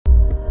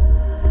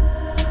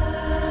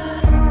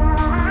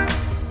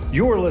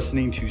You're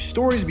listening to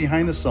Stories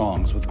Behind the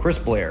Songs with Chris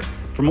Blair.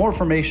 For more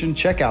information,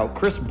 check out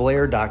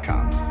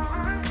chrisblair.com.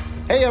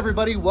 Hey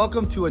everybody,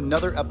 welcome to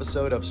another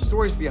episode of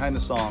Stories Behind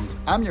the Songs.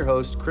 I'm your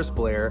host, Chris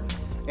Blair,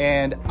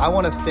 and I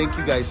want to thank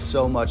you guys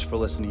so much for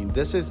listening.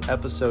 This is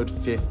episode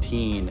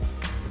 15.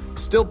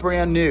 Still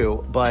brand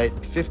new,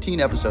 but 15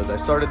 episodes. I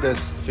started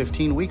this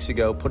 15 weeks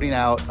ago, putting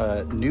out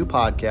a new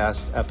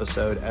podcast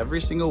episode every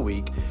single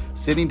week,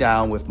 sitting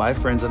down with my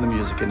friends in the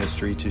music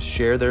industry to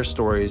share their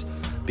stories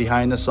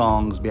behind the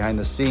songs, behind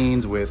the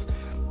scenes, with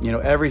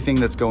everything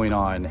that's going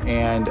on.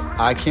 And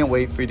I can't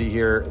wait for you to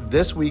hear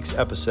this week's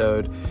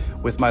episode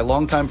with my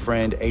longtime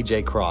friend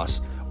AJ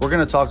Kross. We're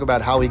going to talk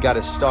about how he got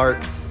his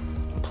start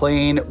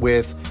playing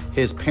with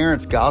his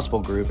parents' gospel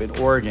group in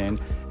Oregon,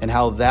 and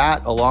how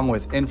that, along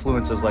with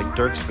influences like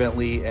Dierks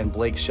Bentley and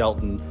Blake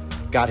Shelton,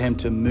 got him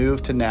to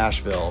move to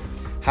Nashville.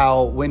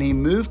 How when he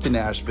moved to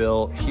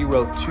Nashville, he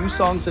wrote 2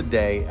 songs a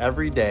day,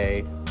 every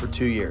day, for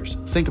 2 years.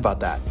 Think about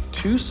that.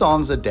 2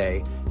 songs a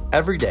day,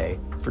 every day,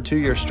 for 2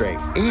 years straight.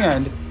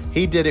 And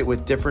he did it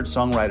with different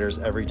songwriters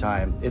every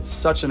time. It's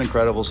such an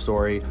incredible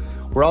story.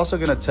 We're also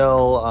going to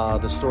tell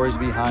the stories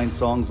behind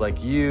songs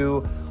like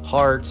You,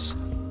 Hearts,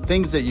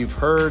 things that you've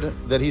heard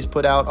that he's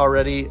put out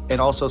already, and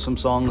also some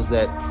songs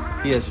that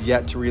he has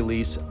yet to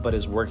release but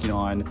is working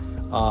on,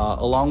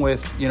 along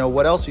with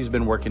what else he's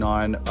been working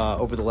on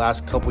over the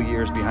last couple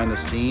years behind the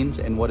scenes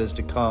and what is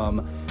to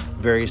come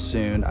very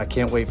soon. I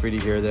can't wait for you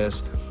to hear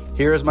this.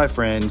 Here is my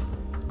friend,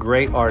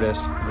 great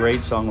artist, great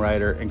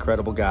songwriter,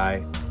 incredible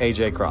guy,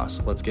 AJ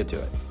Kross. Let's get to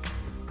it.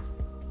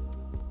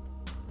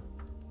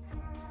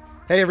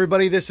 Hey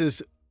everybody, this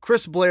is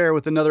Chris Blair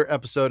with another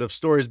episode of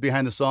Stories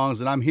Behind the Songs,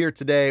 and I'm here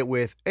today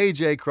with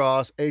AJ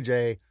Kross.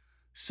 AJ,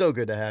 so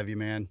good to have you,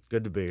 man.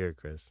 Good to be here,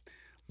 Chris.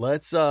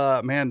 Let's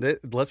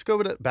let's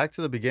go back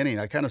to the beginning.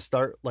 I kind of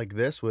start like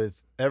this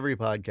with every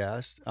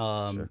podcast,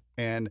 Sure.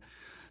 and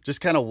just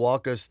kind of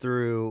walk us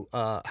through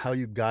how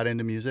you got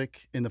into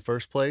music in the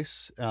first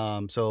place.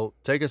 So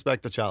take us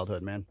back to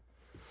childhood, man.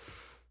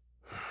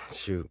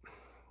 Shoot.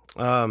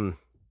 Man,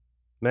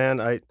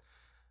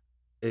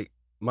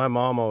 my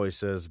mom always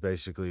says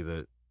basically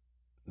that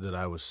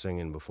I was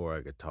singing before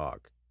I could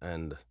talk,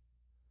 and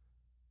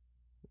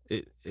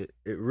it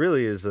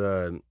really is.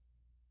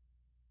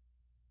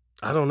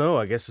 I don't know.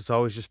 I guess it's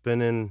always just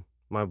been in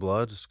my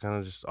blood. It's kind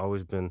of just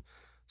always been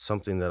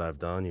something that I've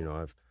done.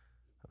 I've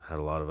had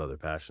a lot of other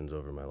passions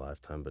over my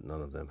lifetime, but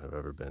none of them have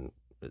ever been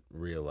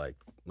real like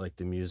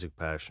the music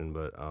passion.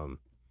 But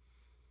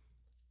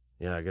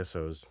yeah, I guess I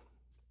was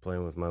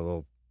playing with my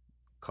little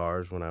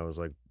cars when I was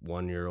like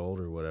 1 year old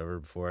or whatever,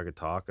 before I could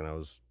talk, and I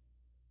was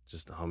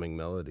just humming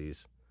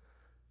melodies.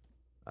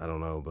 I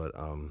don't know, but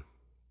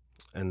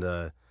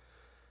and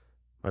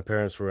my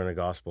parents were in a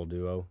gospel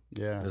duo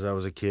as I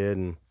was a kid,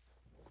 and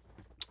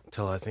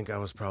until I think I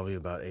was probably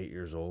about 8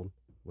 years old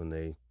when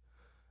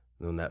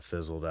that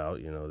fizzled out.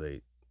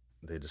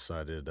 They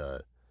decided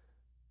to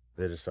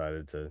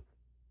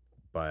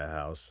buy a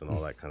house and all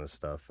that kind of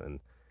stuff.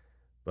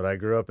 But I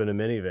grew up in a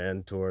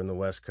minivan touring the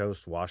West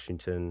Coast,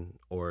 Washington,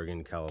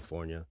 Oregon,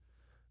 California,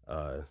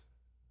 and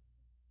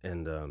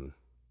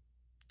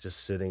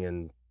just sitting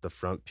in the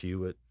front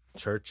pew at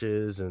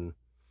churches and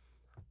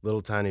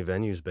little tiny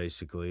venues,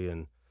 basically.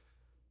 And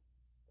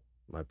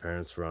my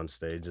parents were on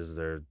stage as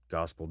their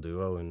gospel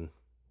duo, and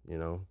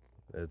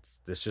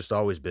it's just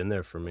always been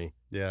there for me.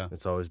 Yeah,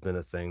 it's always been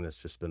a thing that's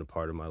just been a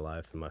part of my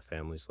life and my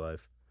family's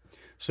life.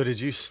 So did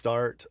you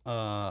start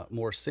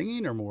more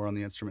singing or more on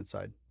the instrument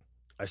side?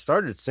 I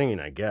started singing,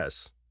 I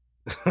guess.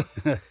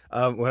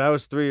 When I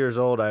was 3 years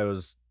old, I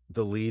was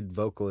the lead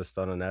vocalist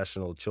on a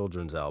national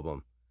children's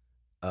album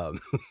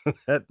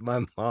that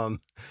my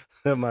mom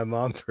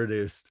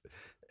produced,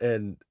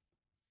 and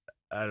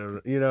I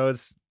don't,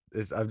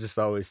 I'm just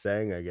always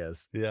sang, I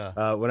guess.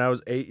 Yeah. When I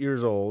was 8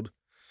 years old,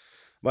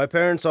 my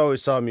parents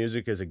always saw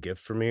music as a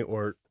gift for me,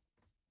 or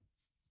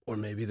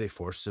maybe they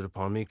forced it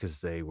upon me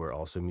because they were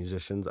also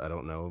musicians. I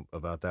don't know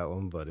about that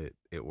one, but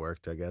it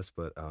worked, I guess.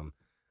 But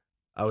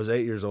I was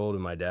 8 years old,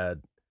 and my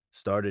dad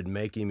started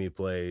making me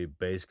play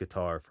bass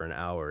guitar for an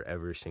hour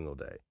every single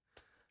day.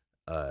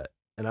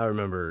 And I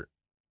remember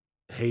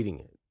hating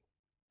it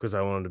because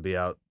I wanted to be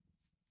out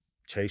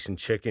chasing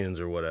chickens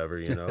or whatever,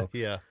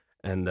 Yeah.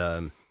 And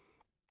I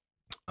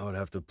would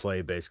have to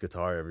play bass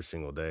guitar every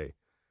single day.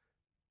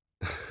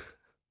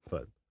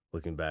 But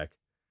looking back,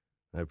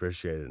 I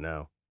appreciate it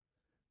now.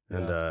 Yeah.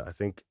 And I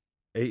think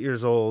 8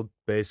 years old,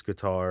 bass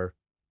guitar.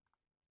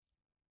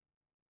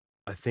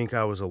 I think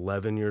I was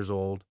 11 years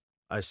old.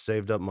 I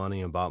saved up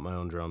money and bought my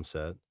own drum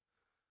set.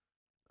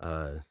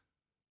 I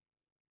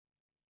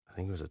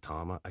think it was a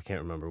Tama. I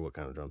can't remember what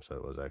kind of drum set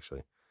it was,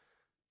 actually.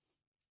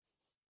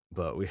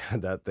 But we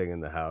had that thing in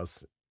the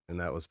house, and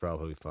that was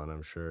probably fun,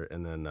 I'm sure.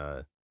 And then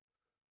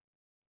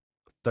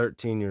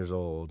 13 years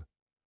old,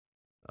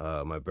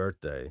 my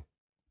birthday,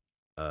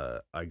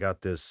 I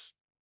got this.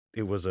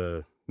 It was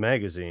a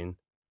magazine,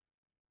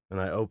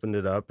 and I opened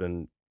it up,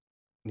 and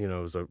it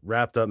was a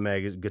wrapped up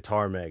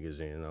guitar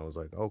magazine, and I was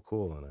like, oh,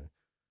 cool. And I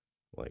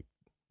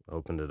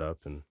opened it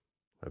up and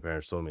My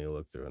parents told me to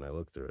look through, and I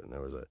looked through it, and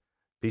there was a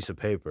piece of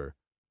paper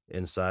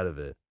inside of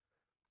it,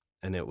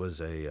 and it was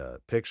a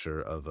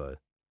picture of a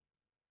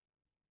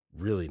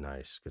really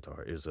nice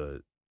guitar. It was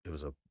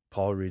a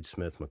Paul Reed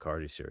Smith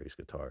McCarty series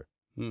guitar.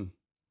 Hmm.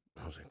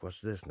 I was like,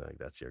 "What's this?" And they're like,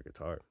 "That's your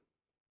guitar."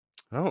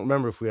 I don't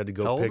remember if we had to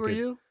go How old pick were it.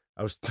 you?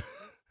 I was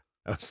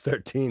I was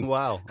 13.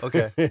 Wow.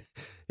 Okay.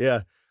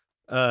 Yeah.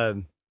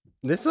 Um,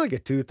 this is like a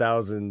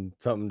 $2,000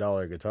 something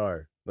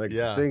guitar. Like, the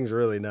Yeah. thing's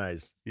really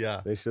nice.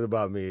 Yeah. They should have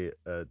bought me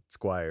a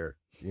Squire,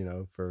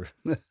 for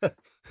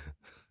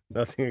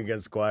nothing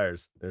against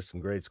Squires. There's some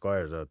great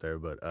Squires out there,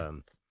 but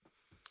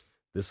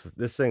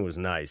this thing was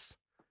nice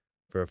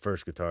for a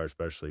first guitar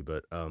especially,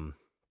 but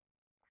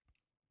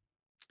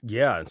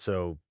yeah, and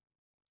so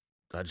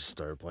I just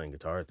started playing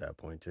guitar at that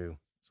point too.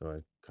 So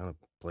I kind of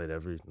played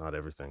not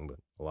everything, but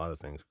a lot of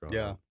things growing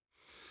Yeah. up.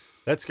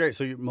 That's great.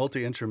 So you're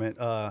multi-instrument.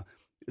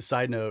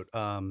 Side note,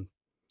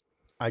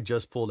 I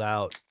just pulled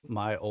out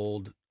my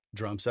old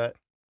drum set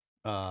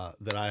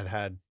that I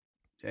had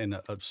in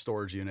a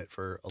storage unit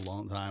for a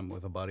long time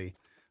with a buddy.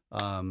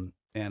 And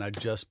I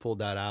just pulled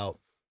that out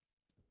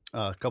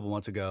a couple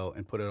months ago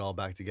and put it all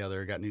back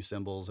together. Got new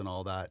cymbals and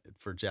all that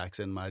for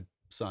Jackson, my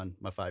son,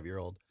 my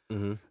 5-year-old.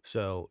 Mm-hmm.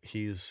 So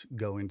he's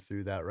going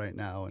through that right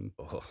now. And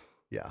Oh,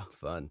 yeah,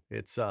 fun.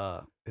 it's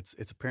a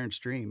parent's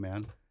dream,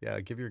 man.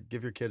 Yeah. Give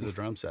your kids a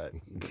drum set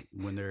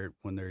when they're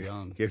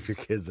young. Give your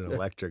kids an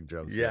electric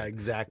drum set. Yeah,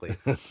 exactly.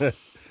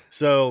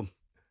 So,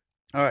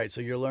 all right.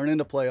 So you're learning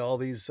to play all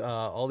these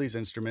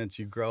instruments.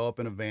 You grow up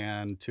in a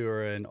van,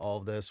 touring, all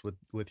of this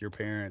with your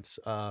parents.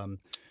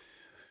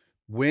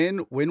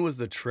 When was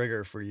the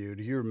trigger for you?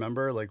 Do you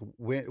remember? Like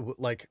when?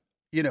 Like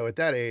at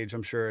that age,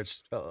 I'm sure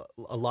it's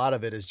a lot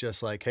of it is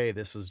just like, hey,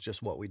 this is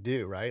just what we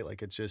do, right?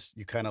 Like it's just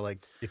you kind of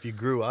like if you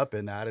grew up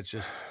in that, it's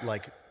just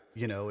like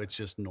it's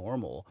just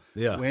normal.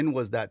 Yeah. When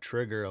was that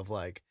trigger of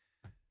like,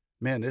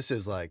 man, this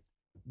is like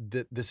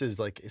this is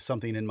like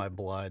something in my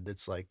blood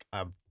that's like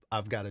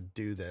I've got to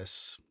do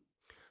this.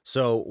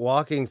 So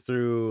walking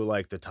through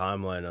like the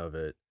timeline of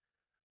it,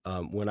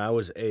 when I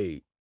was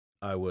 8,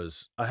 I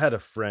had a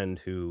friend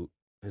who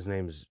his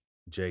name's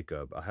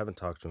Jacob. I haven't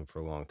talked to him for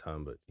a long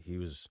time, but he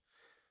was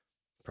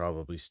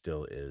probably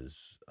still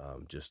is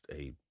just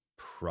a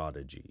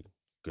prodigy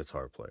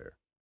guitar player.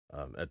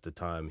 At the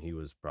time, he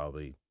was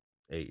probably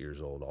 8 years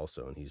old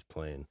also, and he's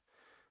playing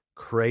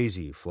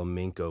crazy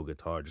flamenco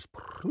guitar, just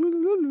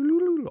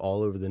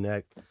all over the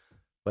neck,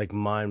 like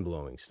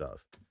mind-blowing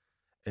stuff.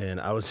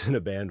 And I was in a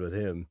band with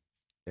him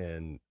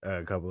and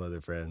a couple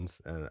other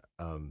friends, and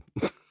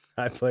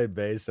I played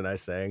bass and I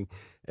sang,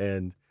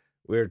 and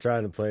we were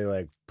trying to play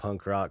like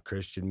punk rock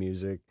Christian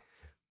music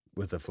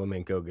with a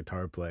flamenco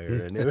guitar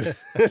player, and it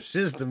was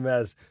just a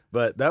mess.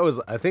 But that was,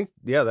 I think,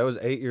 that was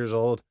 8 years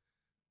old.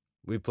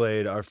 We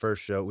played our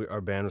first show. Our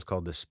band was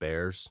called The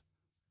Spares.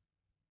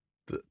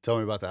 Tell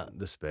me about that.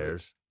 The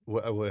Spares.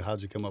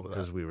 How'd you come up with that?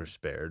 Because we were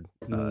spared.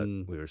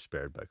 We were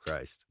spared by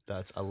Christ.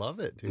 I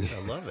love it, dude. I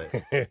love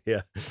it.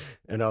 Yeah,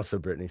 and also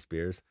Britney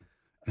Spears.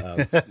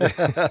 But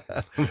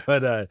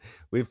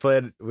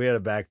we had a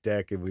back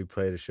deck, and we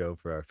played a show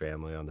for our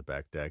family on the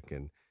back deck,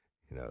 and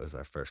it was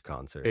our first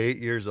concert. 8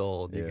 years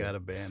old, you got a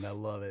band. I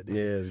love it, dude.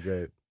 Yeah, it was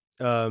great.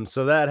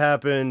 So that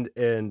happened,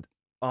 and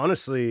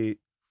honestly,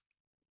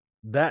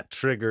 that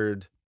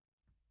triggered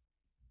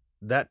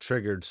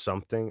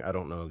something. I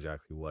don't know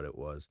exactly what it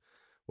was,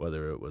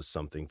 whether it was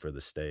something for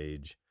the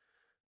stage.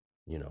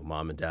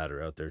 Mom and dad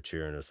are out there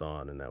cheering us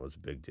on, and that was a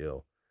big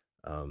deal.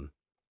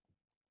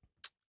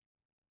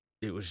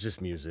 It was just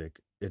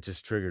music. It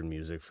just triggered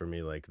music for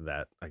me, like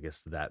that, I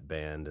guess, that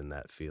band and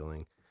that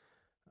feeling.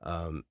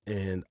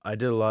 And I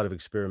did a lot of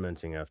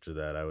experimenting after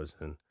that.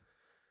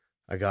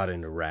 I got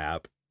into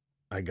rap.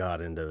 I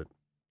got into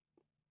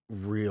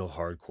real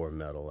hardcore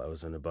metal. I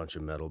was in a bunch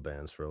of metal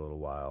bands for a little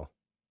while.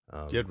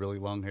 You had really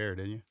long hair,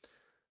 didn't you?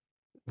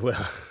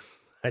 Well,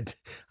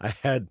 I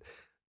had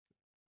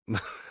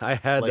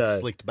like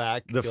slicked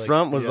back. The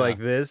front was like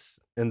this,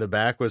 and the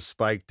back was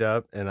spiked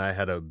up, and I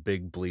had a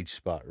big bleach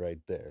spot right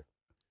there.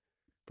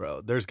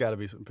 Bro, there's got to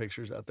be some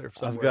pictures out there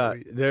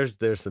somewhere.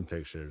 There's some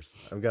pictures.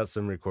 I've got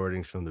some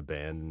recordings from the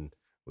band, and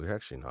we were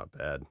actually not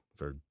bad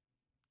for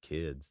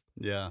kids.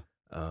 Yeah.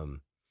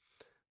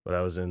 But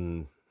I was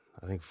in,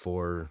 I think,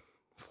 four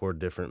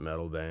different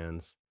metal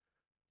bands.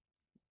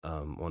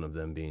 One of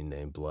them being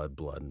named Blood,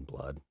 Blood, and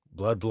Blood.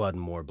 Blood, Blood,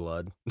 and More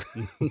Blood.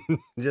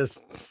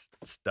 Just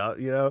stuff,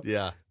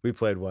 Yeah. We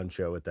played one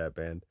show with that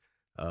band.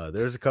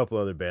 There's a couple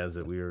other bands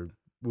that we were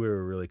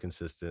really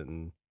consistent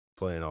and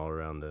playing all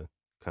around the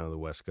kind of the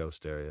West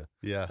Coast area.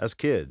 Yeah. As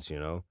kids,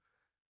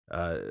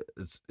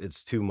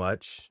 it's too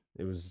much.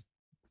 It was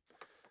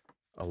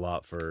a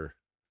lot for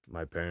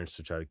my parents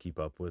to try to keep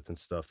up with and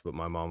stuff, but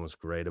my mom was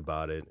great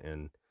about it.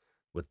 And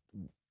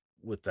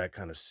with that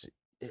kind of,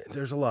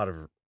 there's a lot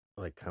of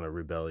like kind of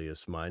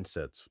rebellious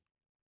mindsets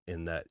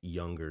in that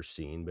younger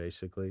scene,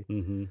 basically.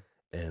 Mm-hmm.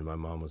 And my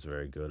mom was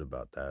very good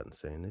about that and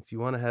saying, if you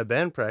want to have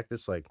band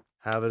practice, like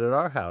have it at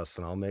our house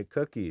and I'll make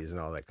cookies and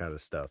all that kind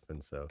of stuff.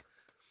 And so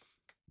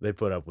they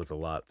put up with a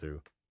lot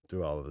through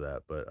through all of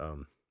that. But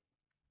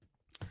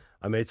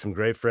I made some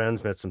great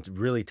friends, met some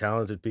really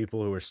talented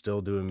people who are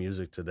still doing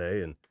music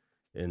today,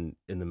 and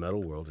in the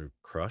metal world are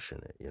crushing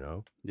it,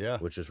 Yeah.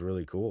 which is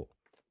really cool.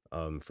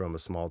 From a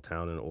small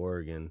town in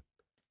Oregon,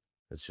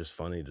 it's just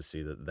funny to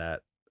see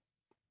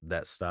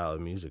that style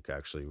of music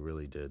actually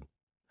really did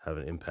have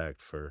an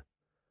impact for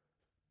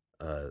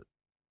uh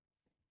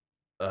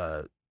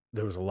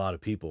there was a lot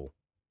of people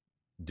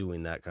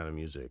doing that kind of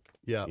music,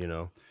 Yeah. you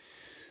know?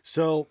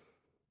 So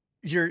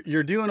you're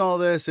doing all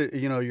this,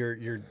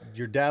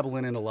 you're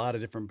dabbling in a lot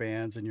of different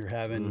bands, and you're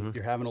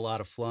having a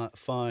lot of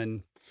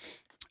fun.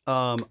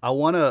 I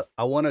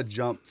wanna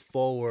jump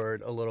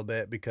forward a little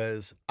bit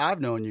because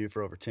I've known you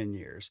for over 10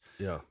 years.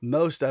 Yeah.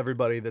 Most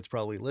everybody that's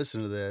probably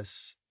listening to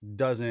this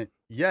doesn't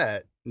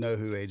yet know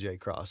who AJ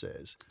Kross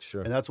is.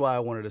 Sure. And that's why I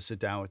wanted to sit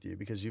down with you,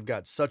 because you've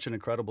got such an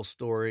incredible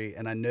story,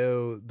 and I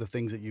know the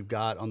things that you've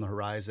got on the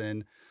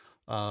horizon.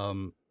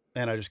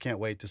 And I just can't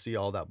wait to see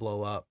all that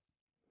blow up.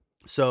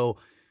 So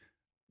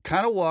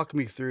kind of walk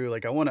me through,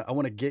 like, I want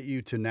to get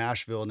you to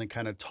Nashville and then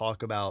kind of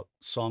talk about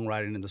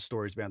songwriting and the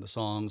stories behind the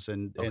songs,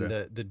 and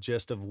Okay. the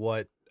gist of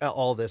what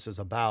all this is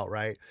about,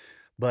 right?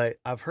 But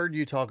I've heard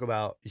you talk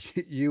about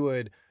you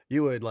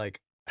would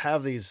like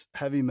have these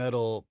heavy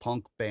metal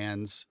punk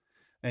bands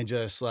and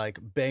just like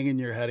banging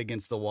your head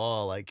against the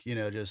wall, like,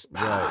 just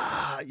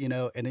Right.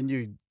 and then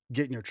you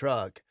get in your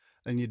truck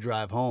and you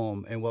drive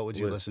home, and what would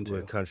you listen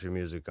With to? country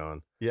music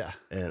on. Yeah.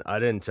 And I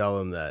didn't tell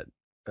him that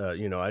I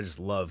just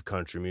love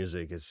country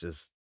music. It's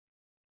just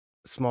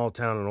small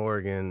town in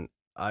Oregon.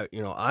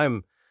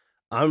 I'm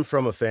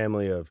from a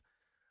family of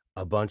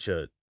a bunch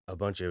of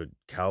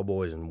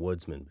cowboys and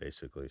woodsmen,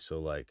 basically. So,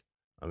 like,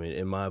 I mean,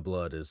 in my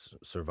blood is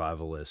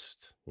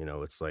survivalist.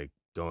 It's like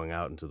going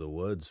out into the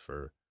woods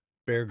for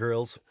Bear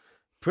Grylls.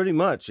 pretty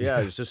much. Yeah,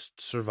 Yeah. it's just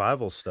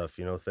survival stuff.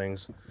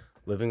 Things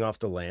living off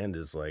the land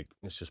is like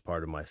it's just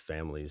part of my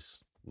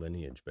family's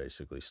lineage,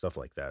 basically, stuff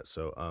like that.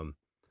 So,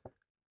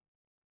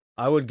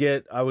 I would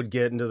get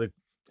into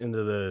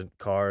the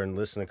car and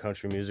listen to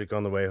country music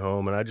on the way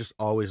home, and I just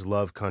always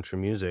loved country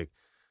music.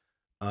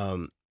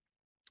 Um,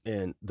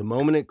 and the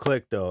moment it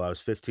clicked, though, I was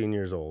 15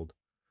 years old,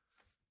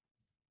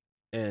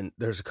 and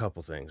there's a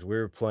couple things. We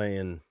were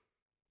playing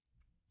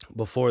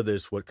before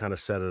this. What kind of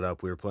set it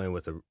up? We were playing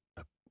with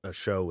a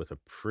show with a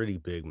pretty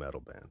big metal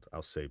band.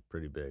 I'll say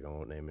pretty big. I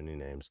won't name any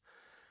names.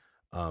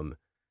 Um,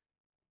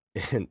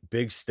 and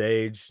big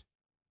stage,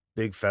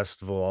 big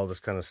festival, all this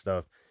kind of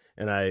stuff.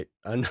 And I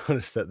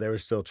noticed that they were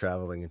still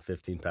traveling in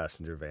 15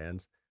 passenger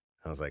vans.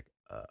 I was like,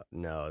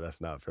 no, that's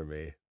not for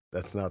me.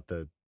 That's not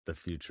the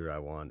future I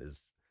want,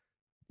 is,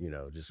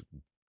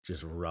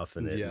 just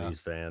roughing it in Yeah. these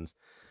vans.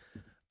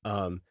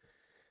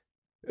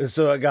 And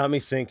so it got me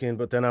thinking,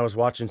 but then I was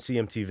watching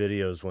CMT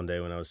videos one day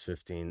when I was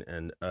 15,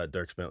 and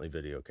Dierks Bentley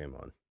video came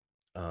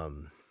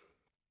on.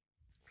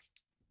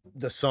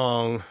 The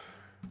song,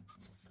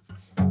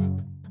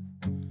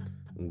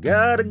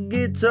 got a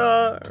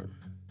guitar,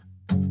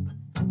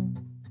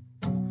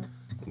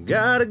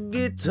 got a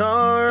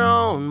guitar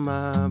on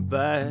my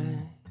back.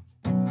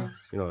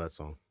 You know that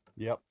song?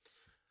 Yep.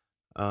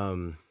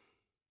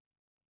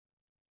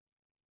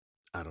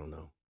 I don't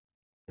know.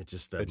 It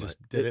just That just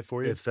did it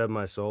for you? It fed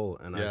my soul,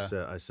 and Yeah.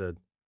 I said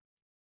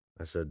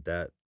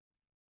that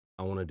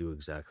I want to do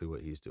exactly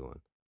what he's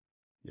doing.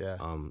 Yeah.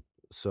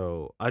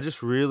 So I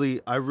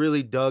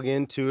really dug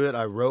into it.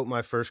 I wrote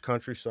my first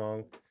country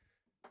song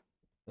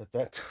at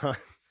that time.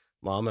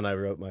 Mom and I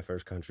wrote my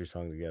first country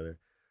song together.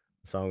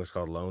 The song was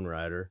called Lone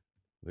Rider.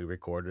 We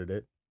recorded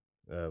it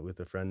with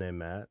a friend named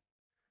Matt,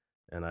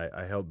 and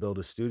I helped build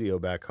a studio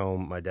back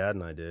home. My dad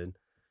and I did,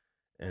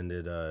 and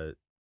it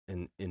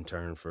in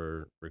turn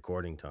for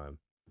recording time.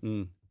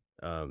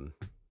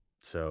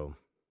 So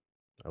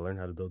I learned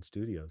how to build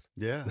studios.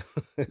 Yeah.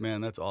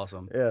 Man, that's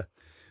awesome. Yeah.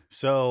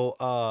 So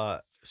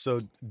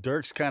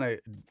Dierks kind of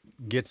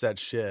gets that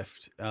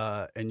shift,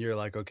 and you're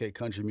like, okay,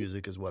 country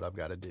music is what I've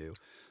got to do.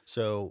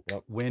 So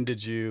Yep. when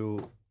did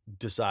you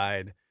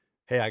decide,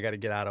 hey, I got to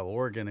get out of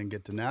Oregon and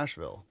get to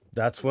Nashville?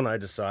 That's when I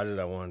decided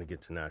I wanted to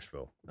get to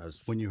Nashville. I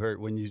was When you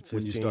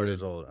 15 started,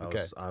 years old.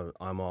 okay.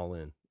 I'm all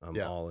in. I'm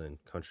Yeah. all in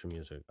country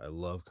music. I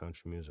love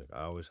country music.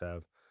 I always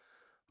have,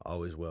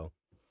 always will.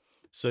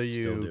 So Still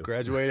you do.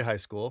 graduated high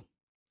school,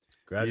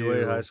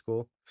 Graduated high You-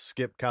 schoe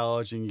skip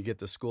college, and you get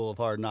the School of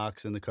Hard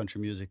Knocks in the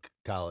country music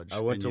college. I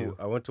went and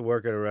to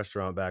work at a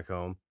restaurant back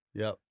home.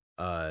 Yep.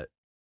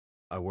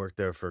 I worked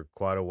there for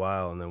quite a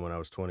while, and then when I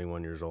was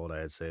 21 years old, I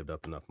had saved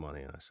up enough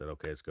money, and I said,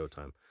 okay, it's go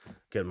time.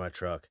 Get in my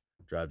truck,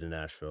 drive to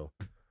Nashville,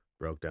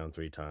 broke down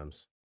 3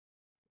 times,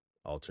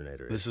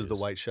 alternator This is the issues.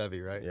 white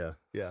Chevy, right? Yeah,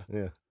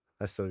 Yeah.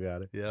 I still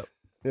got it.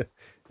 Yep.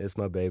 It's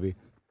my baby.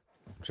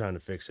 I'm trying to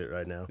fix it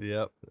right now.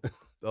 Yep.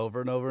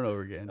 Over and over and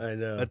over again. I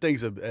know. That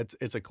thing's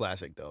it's a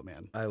classic though,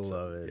 man. I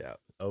love it. Yeah.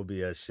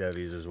 OBS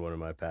Chevys is one of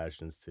my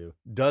passions too.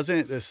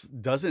 Doesn't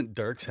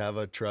Dierks have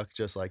a truck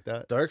just like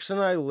that? Dierks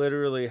and I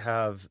literally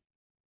have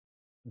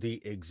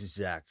the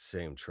exact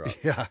same truck.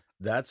 Yeah.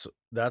 That's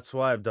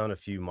why I've done a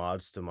few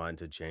mods to mine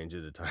to change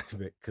it a tiny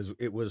bit, because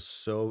it was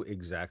so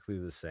exactly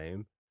the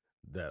same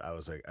that I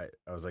was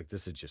like,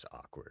 this is just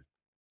awkward.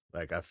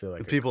 Like, I feel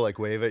like People like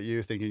wave at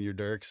you thinking you're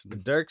Dirks.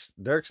 Dirks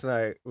and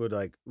I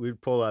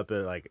we'd pull up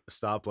at like a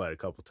stoplight a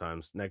couple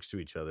times next to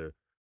each other,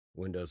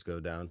 windows go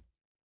down.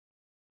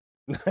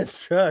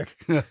 Nice truck.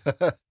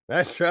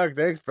 Nice truck.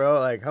 Thanks, bro.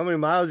 Like, how many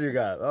miles you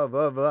got? Oh,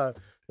 blah, blah.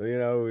 You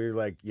know, we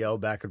like yell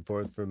back and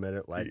forth for a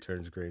minute. Light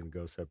turns green and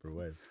go separate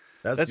ways.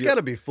 That's got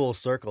to be full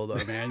circle,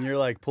 though, man. You're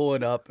like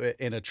pulling up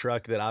in a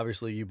truck that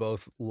obviously you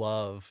both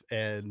love,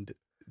 and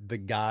the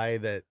guy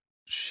that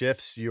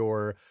shifts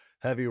your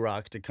heavy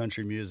rock to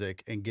country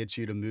music and gets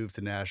you to move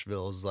to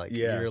Nashville is like,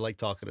 you're like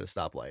talking at a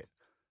stoplight.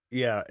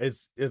 Yeah, it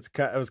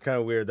was kind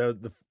of weird. That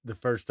was the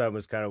first time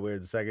was kind of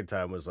weird. The second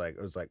time was like,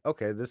 it was like,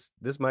 okay, this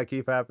might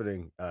keep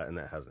happening, and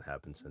that hasn't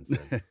happened since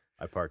then.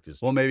 I parked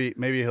his. Well, maybe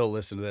he'll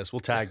listen to this. We'll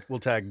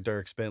tag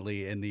Dirk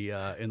Bentley in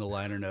the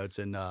liner notes,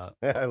 and I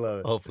love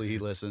it. Hopefully he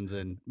listens,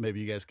 and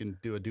maybe you guys can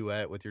do a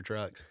duet with your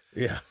trucks.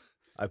 Yeah,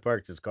 I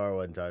parked his car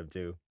one time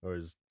too, or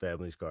his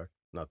family's car,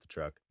 not the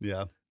truck.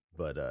 Yeah,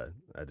 but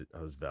I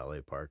was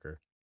valet parker,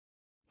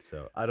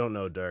 so I don't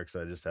know Dirks.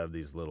 I just have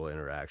these little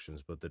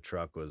interactions. But the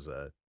truck was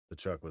a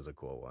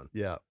cool one.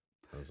 Yeah,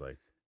 I was like,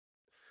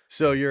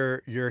 so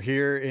you're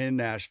here in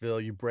Nashville.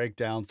 You break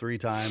down 3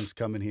 times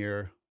coming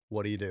here.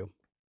 What do you do?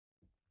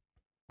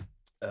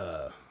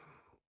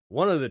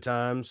 One of the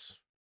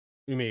times,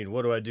 you mean,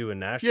 what do I do in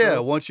Nashville? Yeah,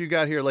 once you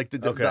got here, like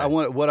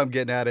what I'm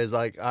getting at is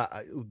like,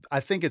 I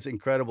think it's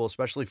incredible,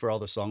 especially for all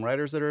the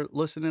songwriters that are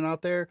listening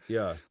out there.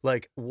 Yeah.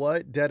 Like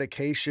what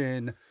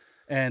dedication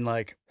and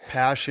like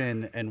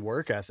passion and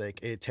work ethic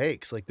it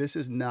takes. Like this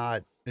is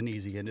not an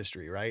easy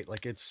industry, right?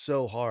 Like it's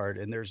so hard,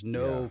 and there's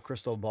no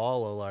crystal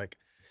ball of like,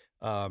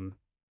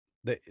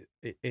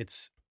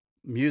 it's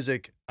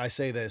music. I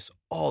say this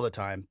all the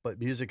time, but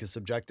music is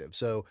subjective.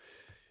 So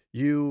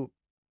you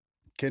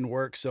can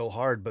work so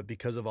hard, but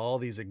because of all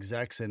these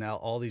execs and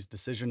all these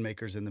decision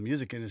makers in the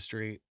music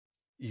industry,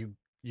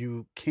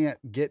 you can't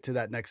get to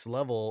that next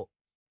level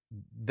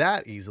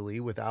that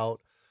easily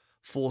without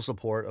full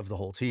support of the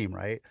whole team,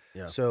 right?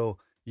 Yeah. So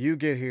you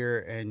get here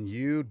and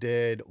you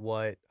did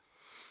what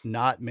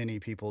not many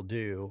people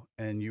do,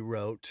 and you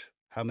wrote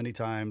how many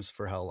times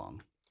for how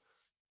long?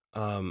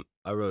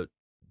 I wrote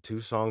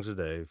 2 songs a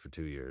day for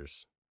 2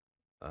 years,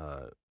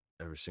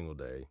 every single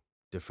day.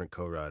 Different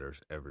co-writers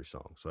every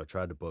song. So I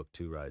tried to book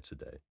 2 writes a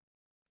day.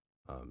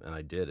 And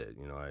I did it.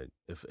 You know,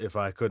 if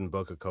I couldn't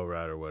book a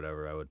co-writer or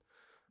whatever,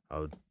 I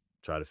would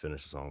try to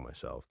finish the song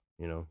myself,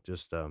 you know,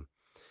 just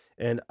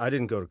and I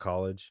didn't go to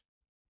college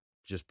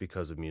just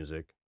because of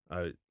music.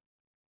 I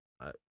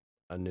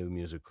knew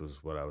music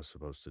was what I was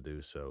supposed to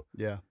do. So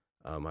Yeah.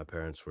 my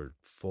parents were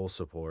full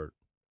support.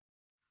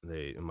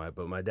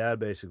 But my dad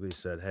basically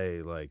said,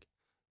 "Hey, like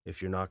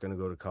if you're not going to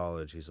go to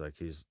college," he's like,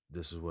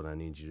 this is what I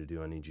need you to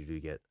do. I need you to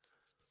get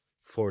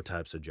 4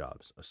 types of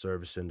jobs: a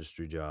service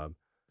industry job,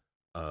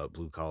 a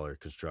blue collar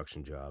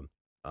construction job.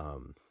 I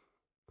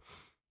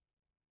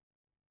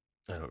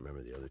don't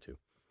remember the other 2,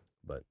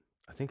 but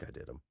I think I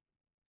did them.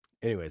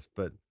 Anyways,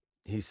 but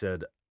he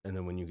said, and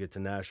then when you get to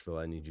Nashville,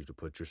 I need you to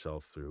put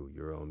yourself through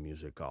your own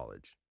music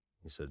college.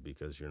 He said,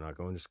 because you're not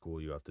going to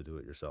school, you have to do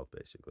it yourself,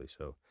 basically.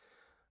 So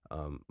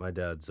my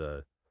dad's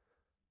a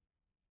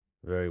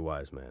very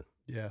wise man.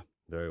 Yeah.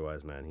 Very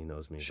wise man. He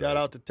knows me. Shout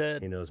out to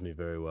Ted. He knows me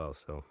very well.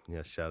 So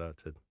yeah, shout out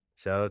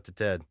to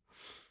Ted.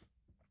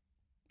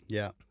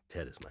 Yeah.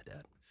 Ted is my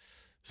dad.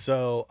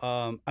 So,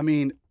 I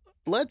mean,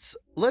 let's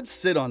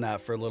sit on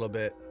that for a little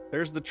bit.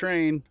 There's the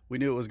train. We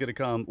knew it was going to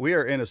come. We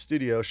are in a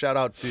studio. Shout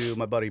out to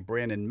my buddy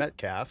Brandon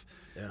Metcalf,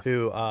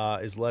 who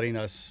is letting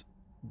us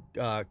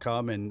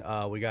come, and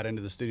we got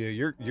into the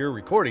studio. You're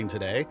recording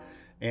today,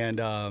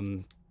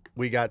 and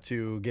we got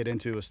to get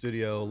into a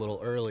studio a little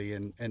early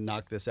and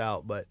knock this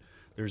out. But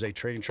there's a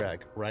train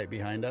track right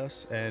behind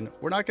us, and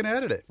we're not going to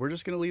edit it. We're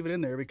just going to leave it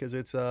in there because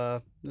it's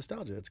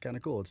nostalgia. It's kind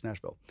of cool. It's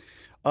Nashville.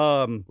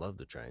 Love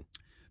the train.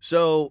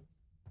 So,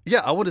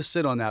 yeah, I want to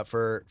sit on that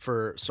for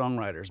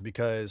songwriters,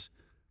 because,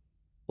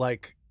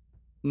 like,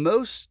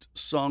 most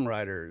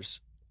songwriters,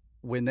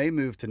 when they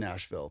move to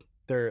Nashville,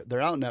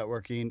 they're out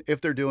networking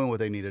if they're doing what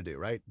they need to do,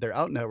 right? They're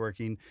out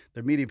networking,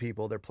 they're meeting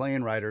people, they're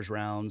playing writers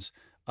rounds,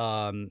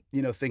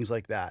 things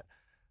like that.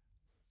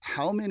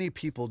 How many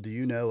people do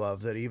you know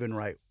of that even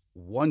write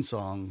 1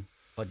 song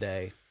a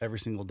day every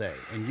single day?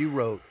 And you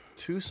wrote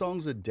 2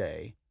 songs a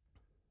day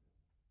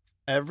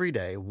every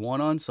day,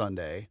 1 on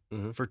Sunday,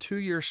 for 2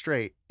 years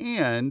straight.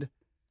 And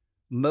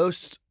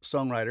most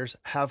songwriters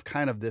have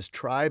kind of this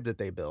tribe that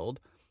they build,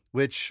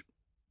 which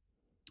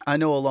I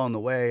know along the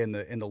way in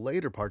the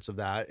later parts of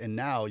that, and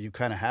now you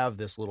kind of have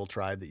this little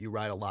tribe that you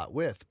write a lot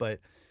with. But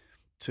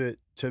to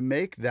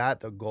make that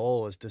the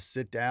goal is to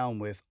sit down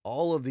with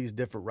all of these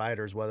different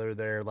writers, whether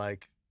they're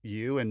like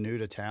you and new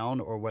to town,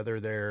 or whether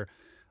they're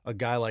a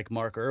guy like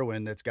Mark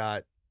Irwin that's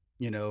got,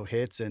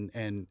 hits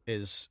and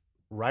is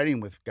writing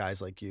with guys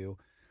like you.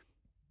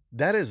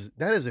 That is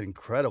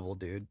incredible,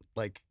 dude.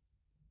 Like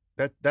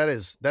that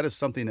is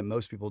something that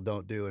most people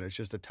don't do. And it's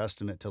just a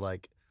testament to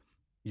like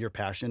your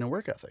passion and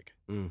work ethic.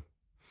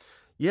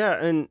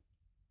 Yeah. And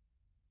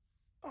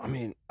I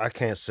mean, I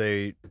can't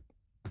say.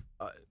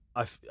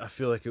 I, I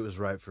feel like it was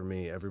right for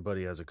me.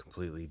 Everybody has a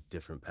completely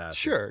different path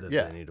Sure, that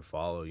yeah. they need to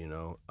follow,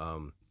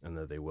 and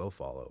that they will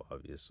follow,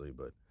 obviously.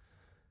 But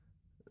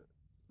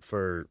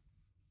for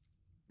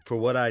for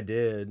what I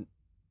did,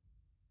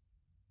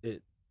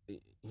 it,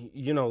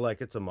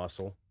 like it's a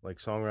muscle. Like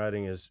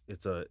songwriting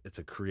it's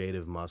a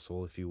creative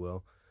muscle, if you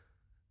will,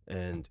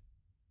 and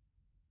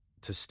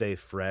to stay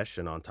fresh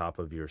and on top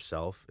of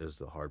yourself is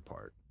the hard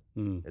part.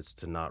 Mm, It's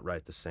to not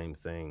write the same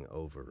thing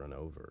over and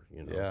over,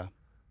 yeah.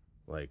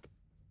 like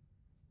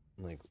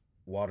like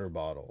water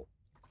bottle,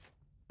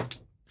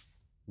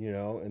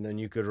 and then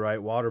you could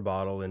write water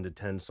bottle into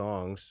 10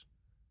 songs,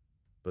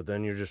 but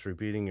then you're just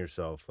repeating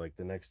yourself. Like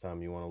the next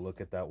time you want to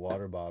look at that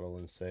water bottle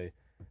and say,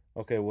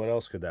 okay, what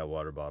else could that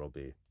water bottle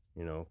be?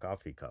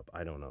 Coffee cup.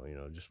 I don't know,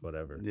 just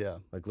whatever. Yeah.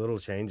 Like little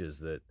changes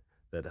that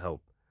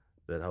help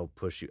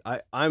push you.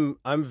 I'm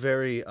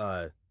very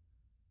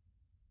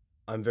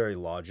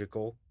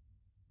logical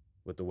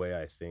with the way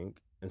I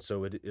think. And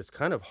so it's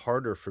kind of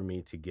harder for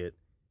me to get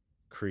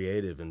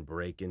creative and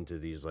break into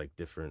these like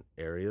different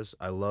areas.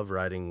 I love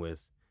writing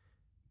with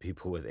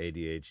people with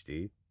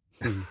ADHD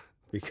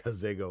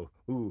because they go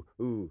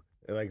ooh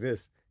like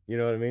this, you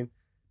know what I mean?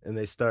 And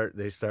they start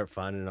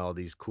finding all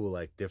these cool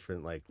like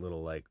different like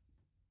little like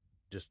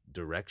just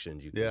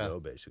directions you can Yeah. go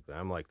basically.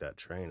 I'm like that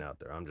train out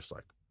there. I'm just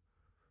like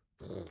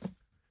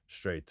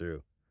straight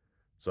through.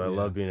 So I Yeah.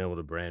 love being able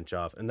to branch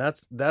off. And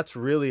that's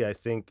really, I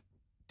think,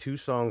 2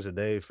 songs a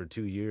day for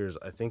 2 years.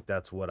 I think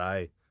that's what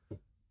I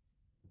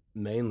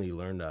mainly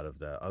learned out of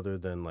that, other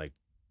than like,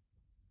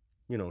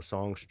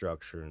 song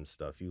structure and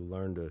stuff. You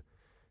learn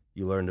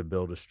to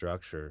build a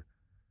structure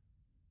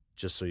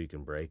just so you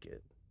can break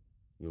it.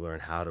 You learn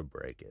how to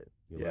break it.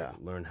 You Yeah.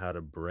 learn how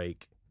to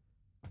break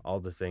all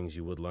the things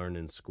you would learn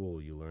in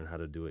school. You learn how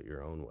to do it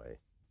your own way,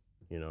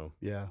 you know?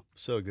 Yeah.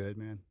 So good,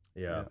 man.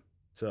 Yeah. Yeah.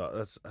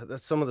 So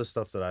that's some of the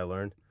stuff that I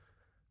learned.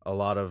 A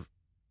lot of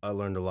I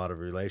learned a lot of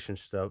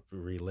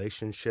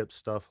relationship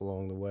stuff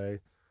along the way,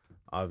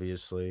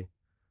 obviously.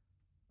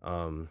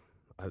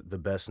 The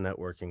best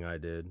networking I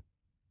did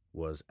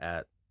was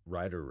at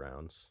writer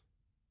rounds,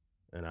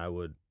 and I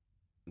would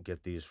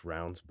get these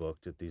rounds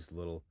booked at these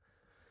little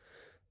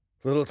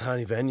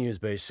tiny venues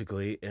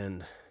basically,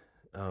 and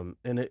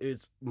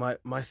it's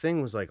my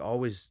thing was like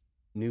always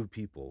new Mm,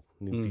 people,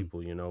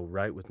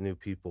 write with new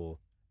people,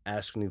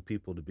 ask new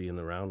people to be in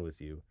the round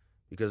with you,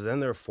 because then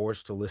they're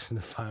forced to listen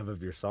to 5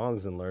 of your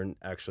songs and learn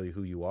actually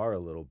who you are a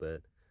little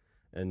bit,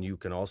 and you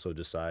can also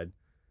decide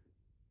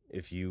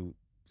if you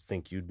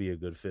think you'd be a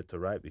good fit to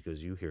write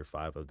because you hear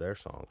 5 of their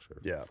songs or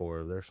yeah. 4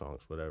 of their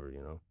songs, whatever.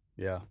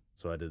 Yeah.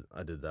 So I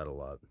did that a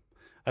lot.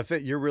 I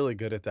think you're really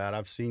good at that.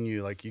 I've seen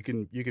you like you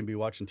can be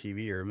watching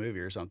TV or a movie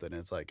or something, and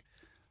it's like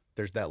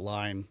there's that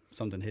line,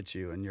 something hits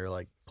you, and you're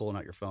like pulling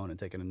out your phone and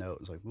taking a note.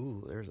 It's like,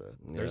 ooh, there's a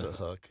Yes.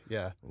 hook.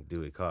 Yeah. Like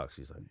Dewey Cox,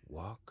 he's like,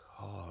 walk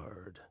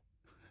hard.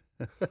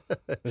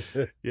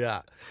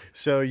 Yeah.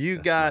 So you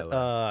That's my got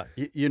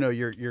line.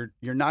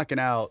 you're knocking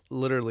out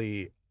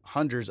literally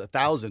hundreds of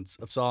thousands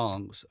of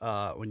songs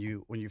when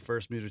you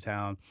first moved to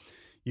town.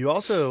 You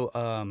also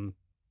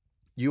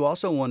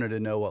wanted to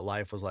know what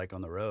life was like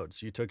on the road.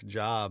 So you took a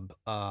job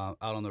out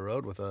on the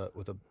road with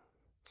a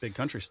big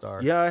country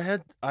star. Yeah,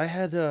 I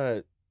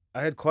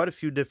had quite a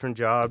few different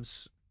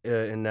jobs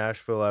in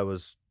Nashville. I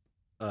was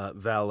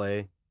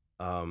valet.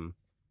 Um,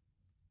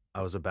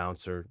 I was a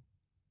bouncer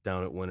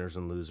down at Winners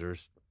and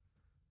Losers,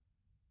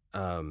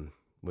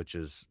 which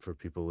is, for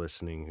people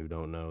listening who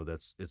don't know,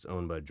 it's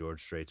owned by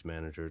George Strait's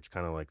manager. It's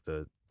kind of like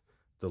the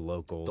The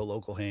local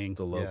local hang.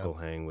 the Yeah. local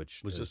hang,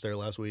 which Was just is there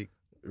last week.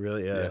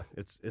 really, Yeah.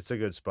 yeah, it's a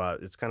good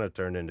spot. It's kind of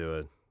turned into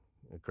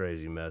a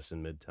crazy mess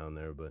in Midtown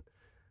there, but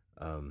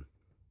um,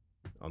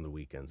 on the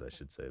weekends, I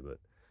should say. But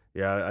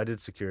yeah, I did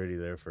security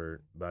there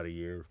for about a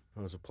year.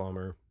 I was a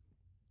plumber.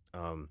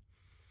 Um,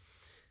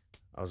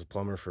 I was a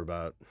plumber for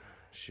about,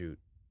 shoot,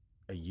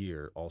 a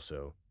year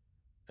also,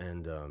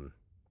 and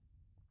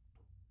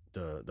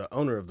the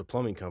owner of the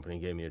plumbing company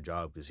gave me a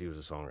job because he was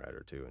a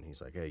songwriter too, and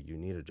he's like, "Hey, you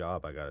need a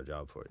job? I got a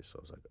job for you." So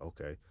I was like,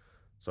 "Okay."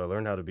 So I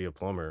learned how to be a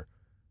plumber.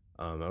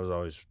 I was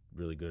always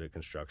really good at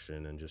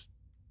construction and just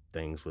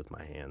things with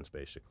my hands,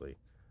 basically,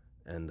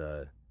 and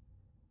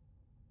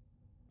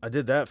I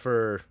did that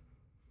for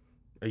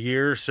a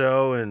year or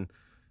so, and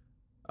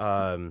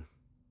um,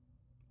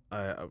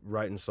 I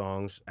writing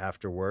songs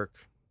after work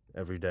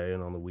every day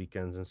and on the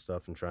weekends and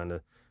stuff, and trying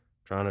to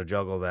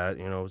juggle that.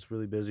 It was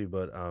really busy,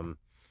 but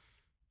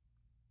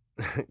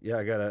yeah,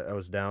 I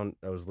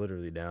was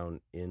literally down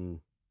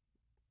in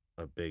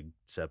a big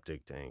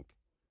septic tank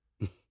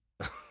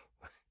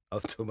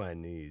up to my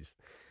knees,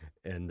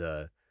 and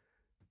I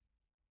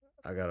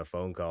got a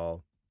phone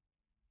call,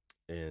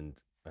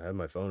 and I had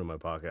my phone in my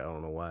pocket. I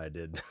don't know why I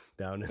did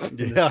down in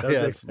the Yeah,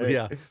 yeah, septic tank,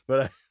 yeah.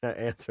 but I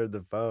answered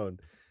the phone,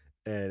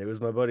 and it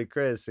was my buddy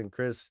Chris. And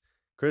Chris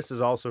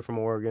is also from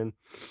Oregon.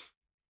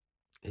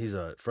 He's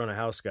a front of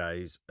house guy.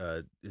 He's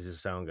a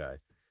sound guy,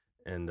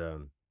 and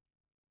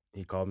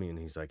he called me and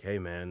he's like, "Hey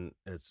man,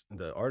 it's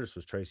the artist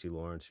was Tracy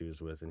Lawrence he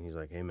was with, and he's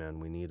like, "Hey man,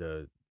 we need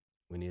a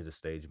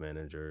stage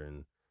manager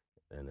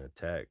and a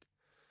tech,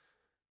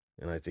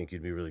 and I think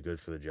you'd be really good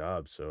for the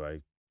job." So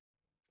I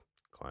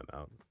climb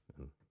out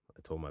and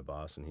I told my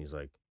boss, and he's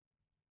like,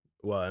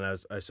 "Well," and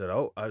I said,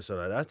 "Oh," I said,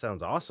 "That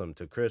sounds awesome."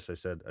 To Chris, I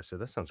said,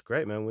 "That sounds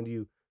great, man. When do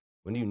you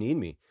need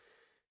me?"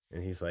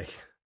 And he's like,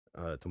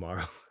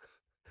 "Tomorrow."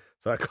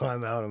 So I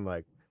climb out. I'm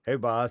like, "Hey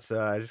boss,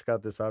 I just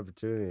got this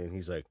opportunity," and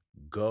he's like,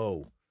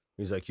 "Go."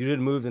 He's like, "You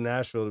didn't move to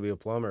Nashville to be a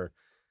plumber."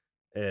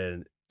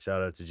 And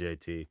shout out to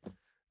JT.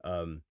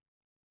 Um,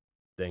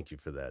 Thank you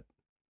for that.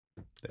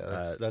 Yeah,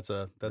 Uh,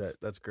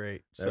 that's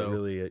great. that So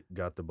really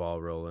got the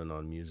ball rolling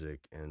on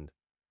music, and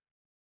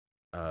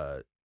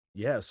uh,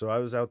 yeah. So I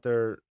was out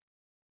there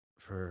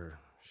for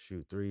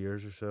 3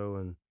 years or so,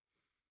 and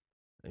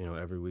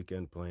every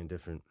weekend playing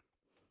different,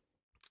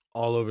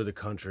 all over the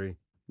country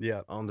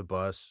yeah, on the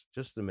bus.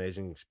 Just an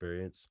amazing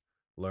experience,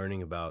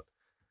 learning about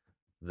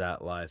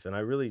that life, and I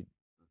really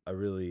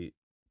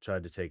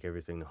tried to take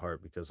everything to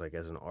heart because, like,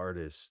 as an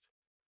artist,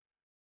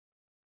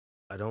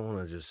 I don't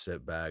want to just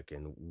sit back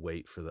and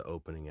wait for the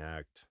opening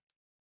act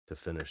to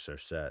finish their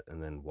set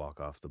and then walk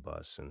off the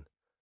bus and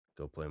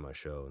go play my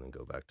show and then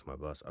go back to my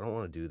bus. I don't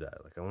want to do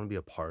that. Like, I want to be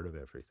a part of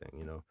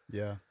everything.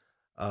 yeah,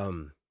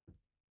 Um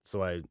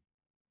so I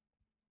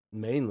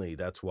mainly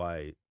that's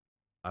why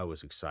I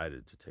was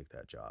excited to take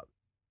that job,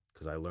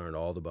 because I learned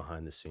all the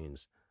behind the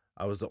scenes.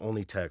 I was the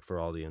only tech for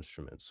all the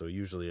instruments. So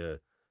usually a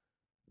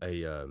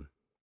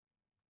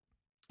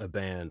a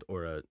band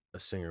or a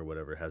singer,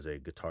 whatever, has a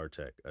guitar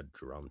tech, a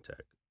drum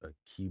tech, a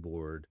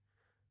keyboard,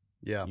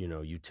 yeah,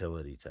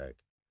 utility tech.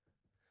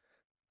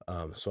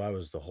 So I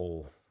was the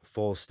whole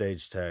full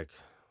stage tech,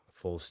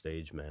 full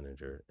stage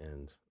manager,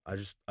 and I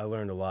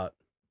learned a lot.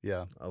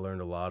 yeah, I learned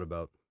a lot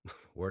about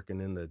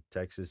working in the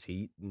Texas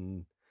heat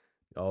and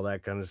all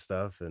that kind of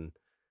stuff, and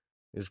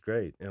it's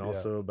great. And yeah,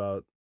 also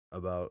about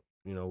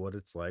what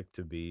it's like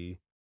to be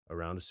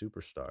around a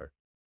superstar.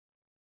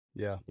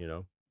 yeah, You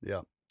know,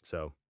 yeah.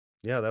 so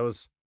yeah, that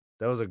was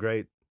a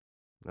great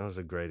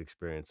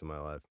experience in my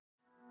life.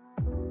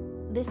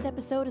 This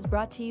episode is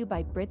brought to you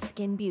by Brit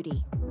Skin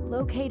Beauty.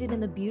 Located in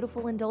the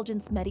beautiful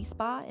Indulgence Medi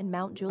Spa in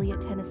Mount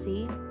Juliet,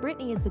 Tennessee,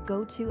 Brittany is the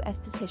go-to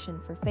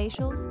esthetician for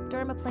facials,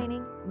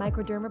 dermaplaning,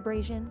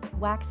 microdermabrasion,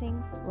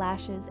 waxing,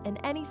 lashes, and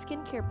any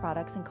skincare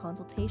products and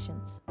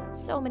consultations.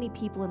 So many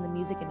people in the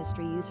music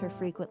industry use her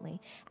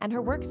frequently, and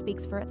her work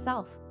speaks for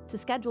itself. To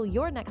schedule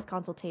your next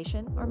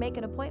consultation or make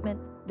an appointment,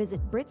 visit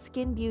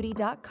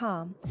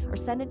britskinbeauty.com or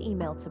send an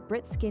email to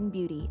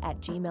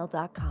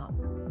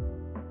britskinbeauty@gmail.com.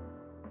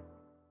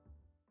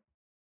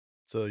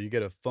 So you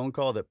get a phone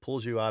call that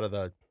pulls you out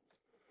of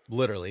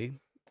literally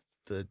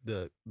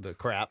the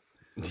crap,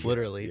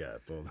 literally. Yeah,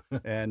 yeah.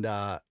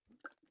 And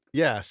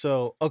yeah,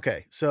 so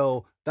okay,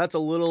 so that's a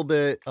little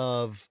bit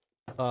of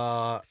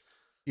a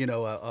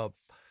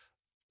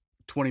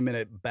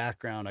 20-minute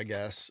background, I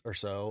guess, or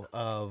so,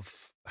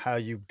 of how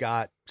you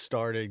got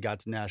started, got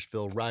to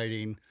Nashville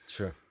writing.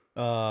 Sure.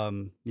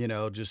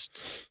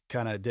 Just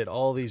kind of did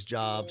all these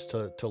jobs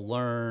to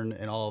learn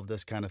and all of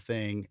this kind of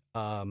thing.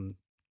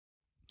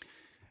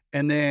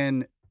 And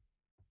then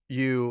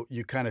you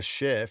kind of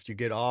shift, you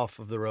get off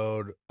of the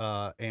road,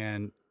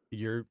 and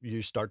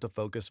you start to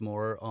focus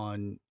more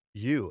on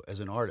you as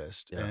an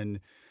artist, Yeah. and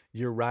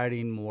you're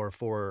writing more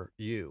for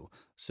you.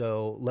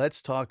 So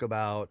let's talk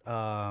about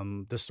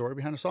the story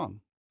behind a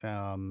song.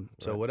 So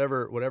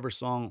Right. whatever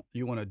song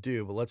you want to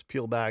do, but let's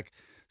peel back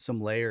some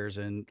layers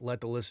and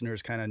let the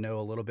listeners kind of know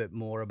a little bit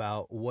more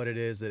about what it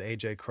is that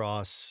AJ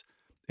Kross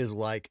is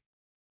like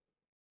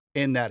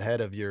in that head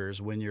of yours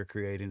when you're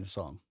creating a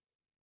song.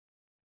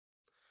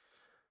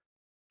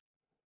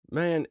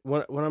 Man,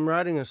 when I'm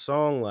writing a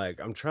song, like,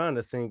 I'm trying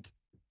to think,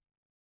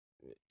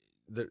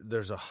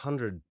 there's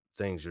 100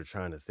 things you're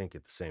trying to think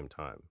at the same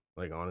time.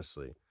 Like,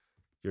 honestly,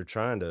 you're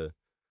trying to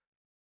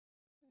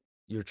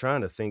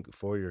think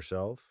for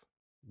yourself,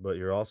 but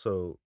you're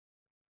also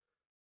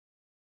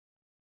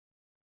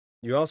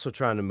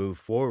trying to move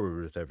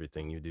forward with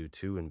everything you do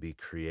too, and be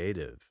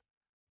creative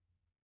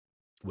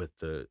with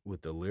the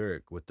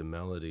lyric, with the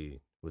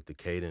melody, with the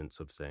cadence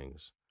of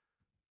things,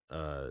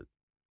 uh,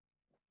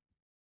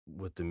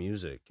 with the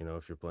music.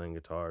 If you're playing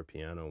guitar,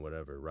 piano,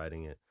 whatever,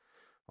 writing it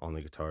on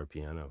the guitar,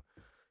 piano,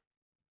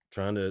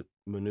 trying to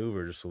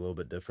maneuver just a little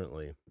bit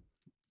differently.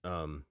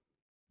 Um,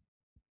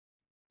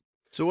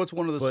 So what's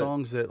one of the but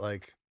songs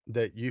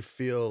that you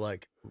feel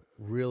like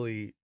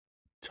really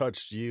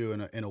touched you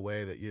in a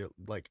way that you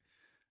like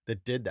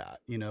that did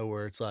that,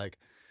 where it's like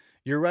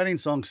you're writing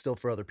songs still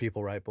for other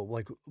people, right? But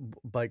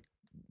like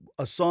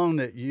a song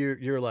that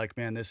you're like,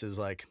 man, this is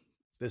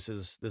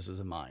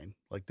mine.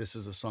 Like this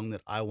is a song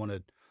that I want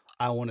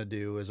to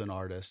do as an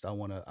artist. I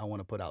want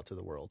to put out to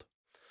the world.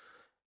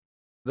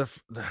 the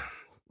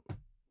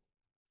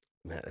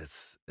man,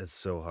 it's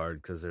so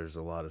hard because there's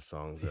a lot of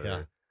songs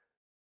Yeah.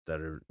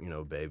 that are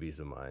babies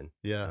of mine,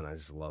 Yeah. and I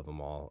just love them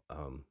all.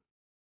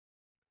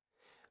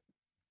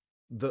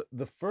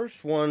 The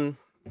first one,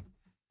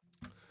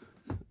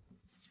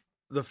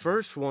 The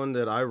first one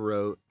that I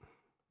wrote,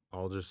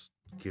 I'll just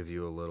give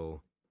you a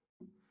little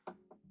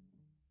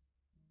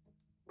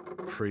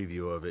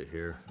preview of it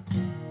here.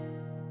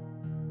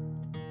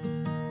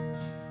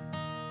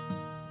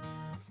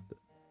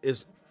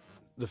 Is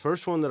the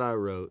first one that I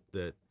wrote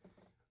that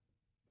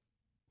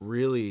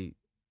really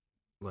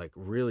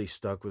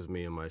stuck with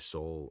me in my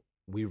soul.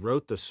 We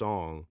wrote the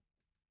song.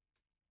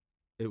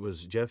 It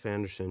was Jeff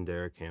Anderson,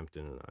 Derek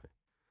Hampton, and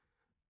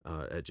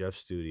I at Jeff's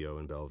studio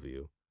in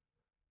Bellevue.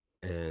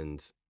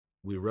 And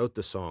we wrote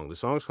the song. The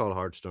song's called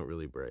Hearts Don't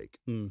Really Break.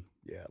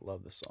 Yeah, I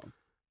love this song.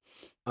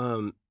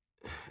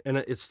 And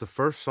it's the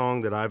first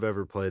song that I've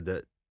ever played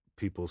that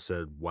people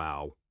said,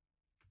 wow.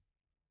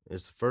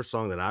 It's the first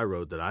song that I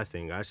wrote that I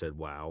think I said,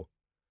 wow.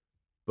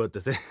 But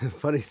the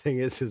funny thing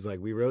is like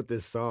we wrote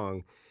this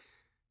song,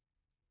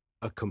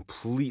 a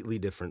completely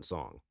different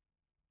song.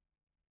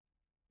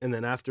 And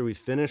then after we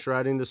finished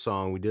writing the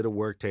song, we did a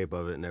work tape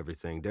of it and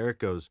everything. Derek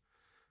goes,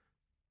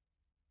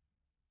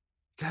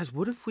 guys,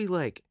 what if we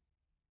like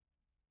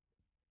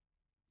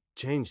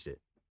changed it?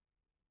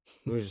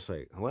 And we were just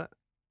like, what?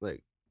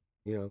 Like,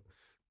 you know,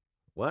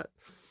 what?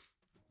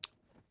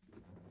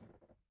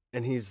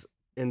 And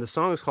the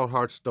song is called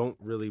Hearts Don't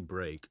Really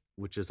Break,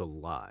 which is a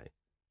lie.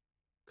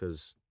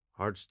 Because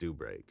hearts do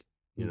break,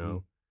 you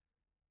know?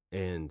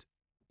 And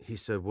he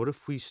said, what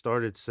if we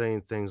started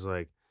saying things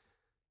like,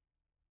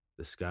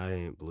 the sky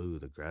ain't blue,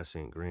 the grass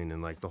ain't green,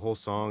 and like the whole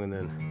song, and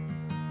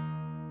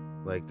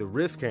then like the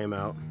riff came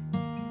out.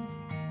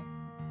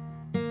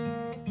 I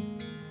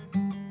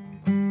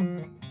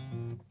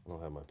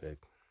don't have my pick.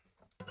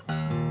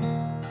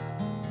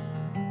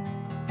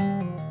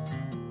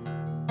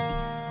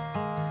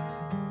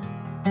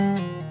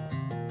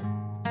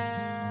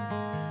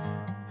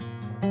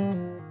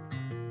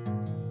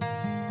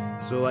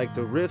 So like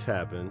the riff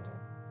happened,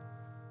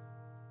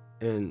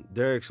 and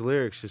Derek's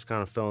lyrics just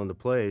kind of fell into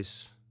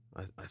place.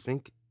 I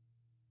think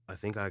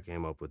I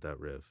came up with that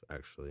riff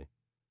actually,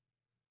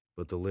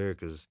 but the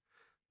lyric is,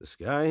 the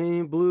sky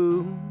ain't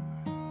blue,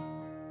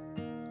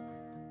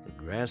 the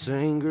grass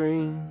ain't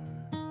green,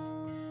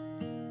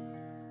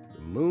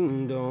 the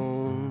moon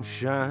don't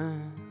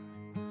shine,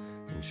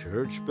 and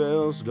church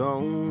bells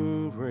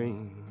don't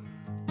ring,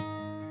 the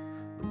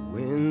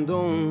wind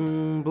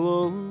don't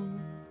blow, and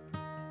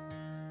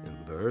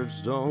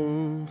birds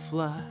don't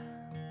fly.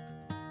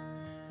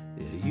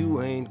 Yeah,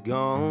 you ain't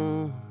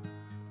gone,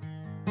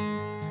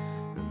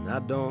 and I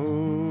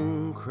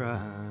don't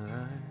cry.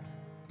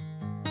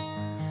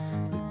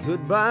 The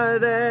goodbye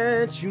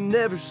that you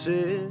never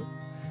said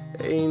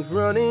ain't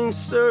running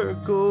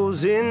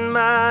circles in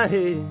my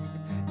head.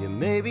 Yeah,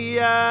 maybe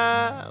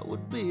I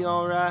would be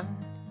alright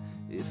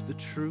if the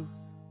truth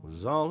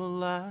was all a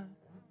lie.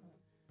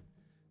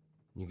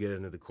 You get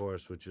into the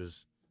chorus, which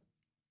is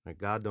like,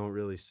 God don't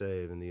really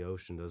save, and the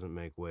ocean doesn't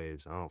make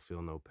waves. I don't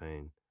feel no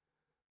pain.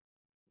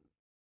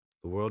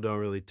 The world don't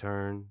really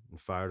turn, and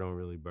fire don't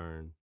really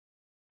burn,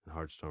 and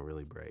hearts don't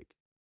really break.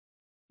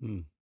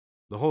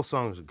 The whole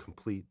song is a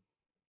complete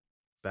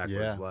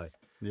backwards lie.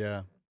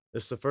 Yeah.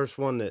 It's the first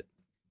one that,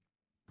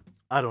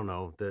 I don't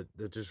know, that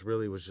just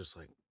really was just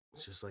like,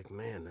 it's just like,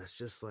 man, that's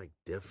just like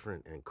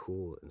different and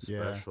cool and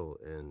special,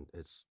 and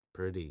it's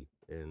pretty,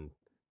 and,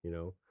 you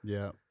know?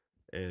 Yeah.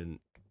 And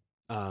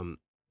the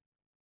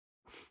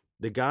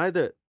guy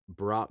that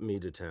brought me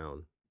to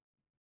town,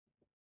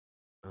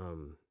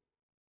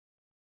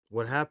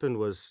 what happened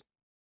was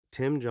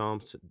Tim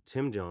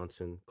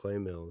Johnson, Clay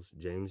Mills,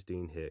 James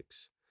Dean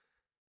Hicks,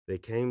 they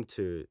came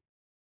to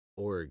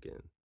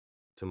Oregon,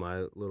 to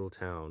my little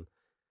town,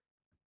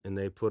 and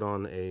they put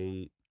on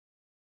a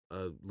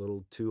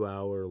little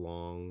 2-hour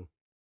long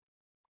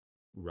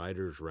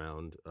writers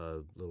round, a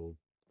little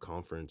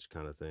conference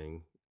kind of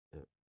thing,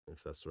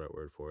 if that's the right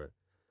word for it,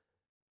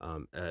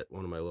 at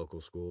one of my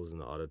local schools in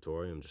the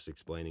auditorium, just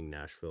explaining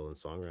Nashville and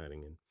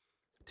songwriting. And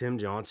Tim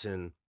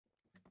Johnson,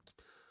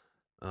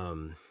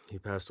 he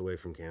passed away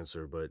from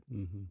cancer, but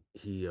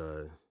he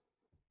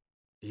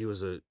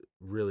was a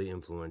really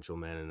influential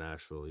man in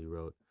Nashville. He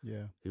wrote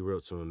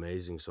some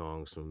amazing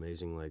songs, some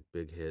amazing like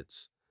big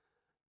hits.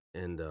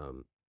 And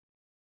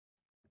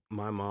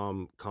my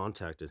mom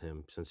contacted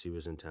him since he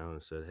was in town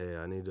and said, "Hey,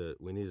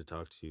 we need to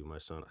talk to you. My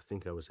son," I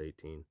think I was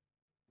 18.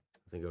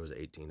 I think I was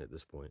 18 at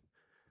this point.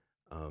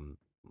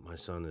 My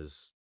son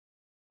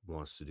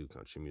wants to do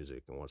country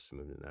music and wants to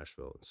move to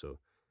Nashville. And so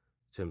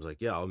Tim's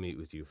like, "Yeah, I'll meet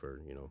with you for,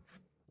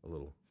 a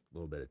little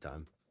bit of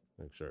time."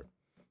 Like, sure.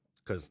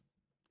 Because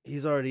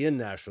he's already in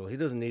Nashville. He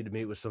doesn't need to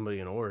meet with somebody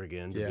in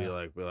Oregon to be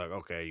like,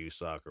 okay, you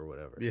suck or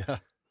whatever. Yeah.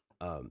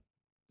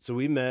 So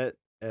we met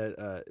and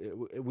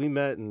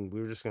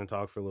we were just going to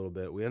talk for a little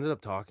bit. We ended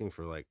up talking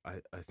for like,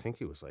 I think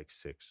it was like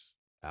 6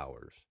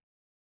 hours.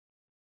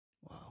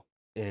 Wow.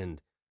 And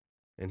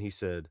he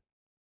said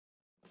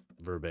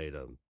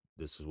verbatim,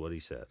 this is what he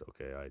said.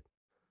 Okay.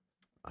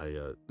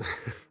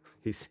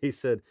 He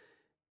said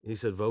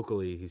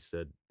vocally, he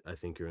said, I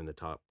think you're in the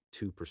top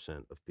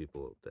 2% of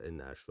people in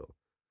Nashville,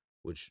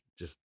 which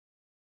just,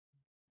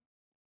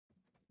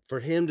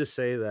 for him to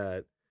say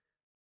that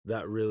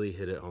that really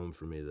hit it home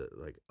for me that,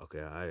 like,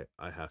 okay,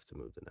 I have to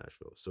move to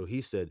Nashville. So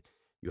he said,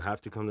 you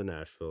have to come to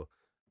Nashville,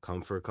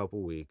 come for a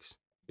couple weeks,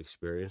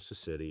 experience the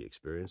city,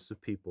 experience the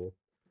people,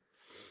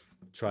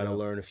 try to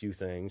learn a few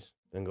things,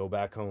 and go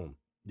back home.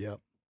 Yep.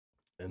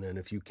 And then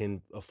if you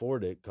can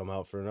afford it, come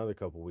out for another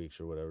couple weeks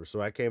or whatever.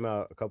 So I came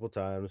out a couple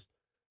times,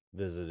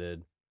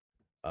 visited,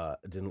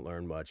 didn't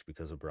learn much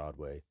because of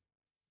Broadway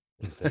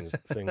and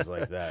things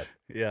like that.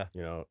 Yeah.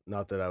 You know,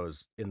 not that I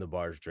was in the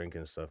bars drinking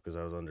and stuff because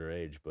I was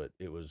underage, but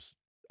it was,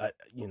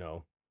 you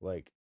know,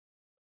 like,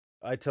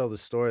 I tell the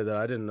story that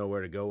I didn't know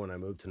where to go when I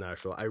moved to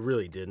Nashville. I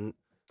really didn't,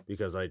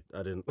 because I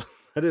didn't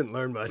I didn't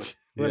learn much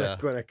when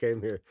I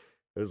came here.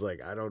 It was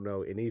like, I don't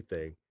know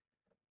anything.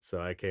 So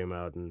I came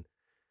out, and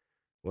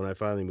when I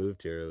finally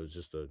moved here, it was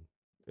just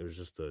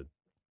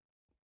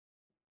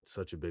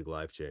such a big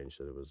life change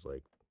that it was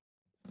like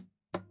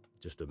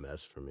just a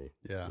mess for me.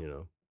 Yeah. You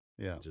know?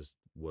 Yeah. Just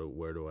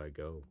where do I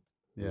go?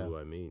 Who Yeah. do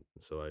I meet?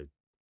 So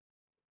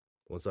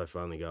once I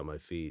finally got my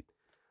feet,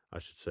 I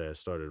should say I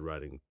started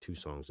writing 2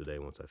 songs a day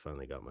once I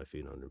finally got my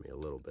feet under me a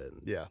little bit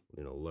and,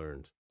 you know,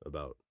 learned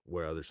about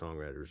where other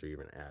songwriters are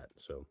even at.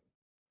 So,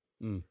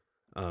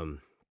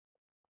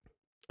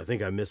 I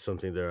think I missed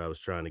something there I was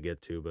trying to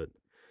get to, but,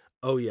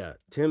 oh yeah,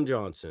 Tim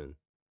Johnson,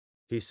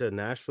 he said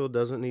Nashville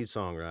doesn't need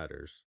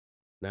songwriters.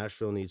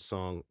 Nashville needs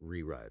song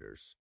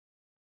rewriters.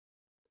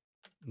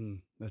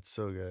 That's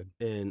so good.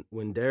 And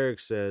when Derek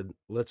said,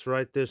 let's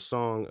write this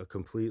song a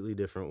completely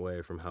different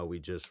way from how we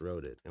just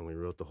wrote it, and we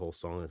wrote the whole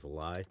song as a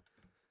lie,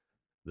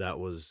 that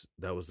was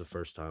the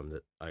first time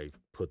that I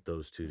put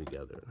those two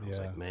together. And I was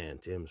like, man,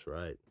 Tim's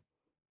right.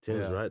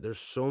 Tim's right. There's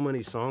so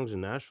many songs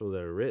in Nashville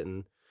that are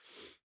written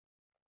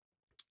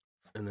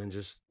and then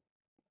just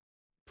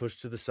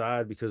pushed to the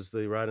side because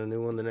they write a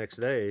new one the next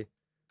day,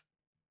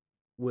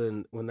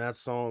 when that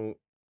song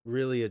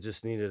really, it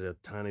just needed a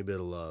tiny bit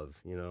of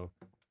love, you know?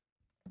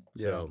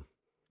 Yeah. So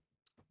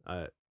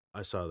I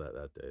saw that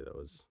day.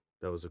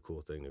 That was a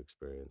cool thing to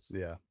experience.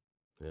 Yeah.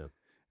 Yeah.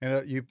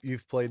 And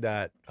you've played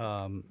that,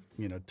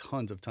 you know,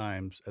 tons of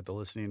times at the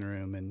listening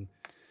room, and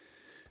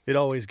it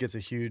always gets a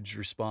huge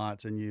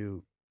response, and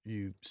you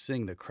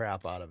sing the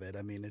crap out of it.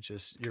 I mean, it's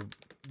just,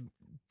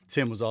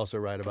 Tim was also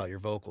right about your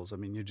vocals. I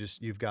mean,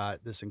 you've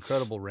got this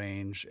incredible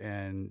range,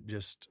 and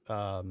just,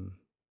 you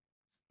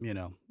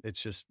know,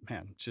 it's just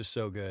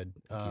so good.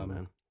 Thank you,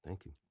 man.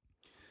 Thank you.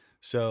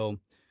 So,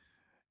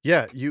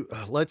 yeah, you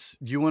want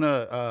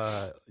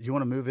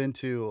to move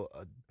into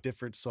a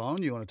different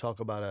song? You want to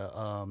talk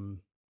about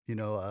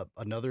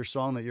another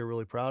song that you're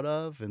really proud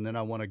of, and then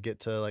I want to get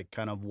to, like,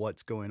 kind of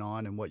what's going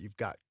on and what you've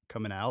got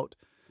coming out,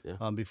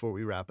 before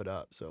we wrap it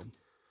up. So,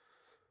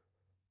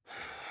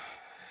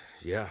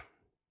 yeah,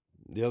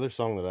 the other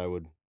song that I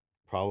would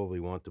probably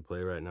want to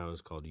play right now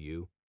is called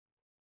 "You."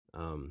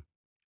 I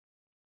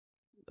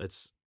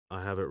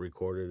have it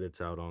recorded.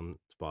 It's out on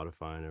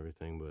Spotify and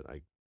everything, but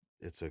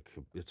it's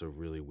a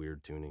really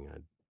weird tuning.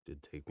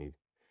 It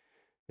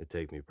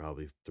take me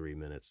probably 3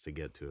 minutes to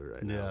get to it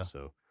right now.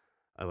 So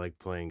I like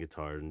playing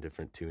guitar in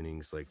different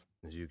tunings. Like,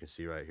 as you can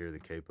see right here, the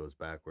capo's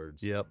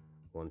backwards. Yep.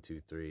 1, 2,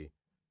 3,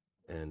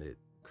 and it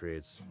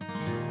creates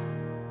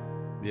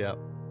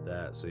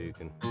that, so you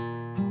can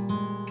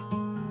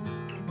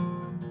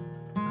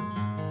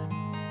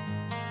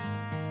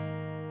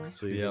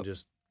can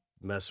just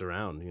mess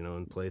around, you know,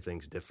 and play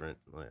things different.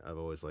 Like, I've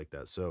always liked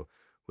that. So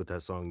with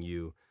that song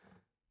 "You,"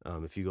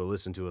 if you go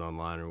listen to it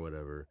online or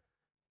whatever,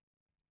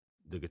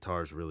 the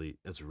guitar's really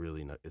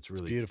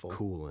beautiful,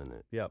 cool in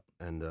it. Yep.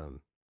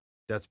 And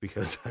that's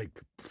because I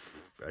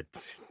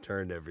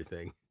turned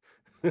everything.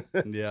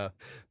 Yeah.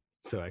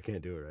 So I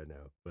can't do it right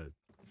now. But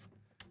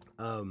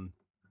a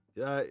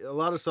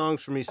lot of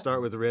songs for me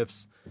start with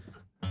riffs.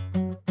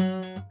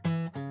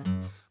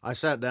 I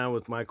sat down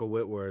with Michael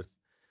Whitworth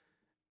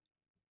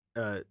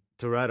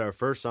to write our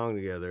first song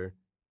together,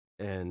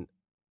 and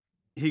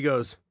he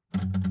goes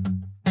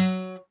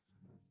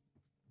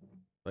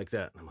like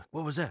that. I'm like,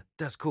 what was that?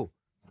 That's cool.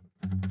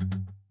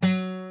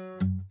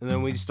 And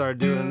then we started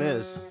doing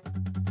this.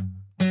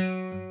 We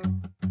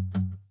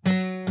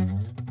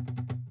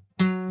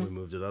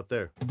moved it up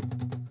there.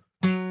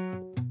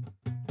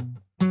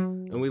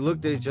 And we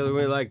looked at each other and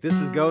we were like, this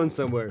is going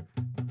somewhere.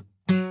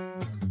 And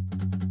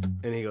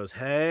he goes,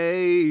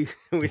 hey.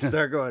 We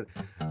start going,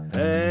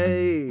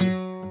 hey,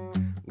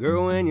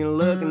 girl, when you're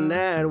looking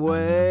that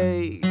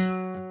way,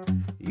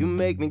 you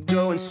make me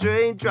going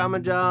straight, drop my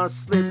jaw,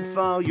 slip and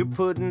fall. You're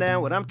putting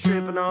down what I'm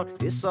tripping on.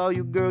 It's all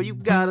you, girl, you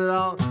got it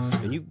all.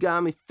 And you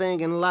got me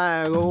thinking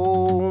like,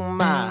 oh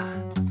my,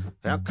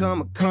 how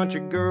come a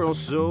country girl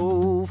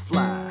so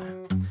fly?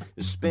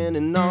 You're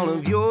spending all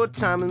of your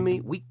time with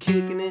me, we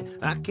kicking it.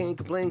 I can't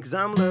complain cause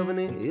I'm loving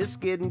it. It's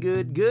getting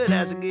good, good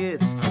as it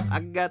gets.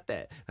 I got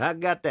that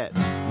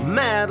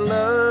mad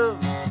love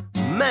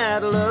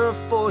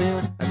for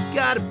you. I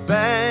got it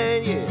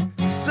bad, yeah,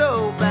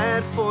 so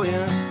bad for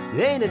you.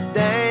 Ain't a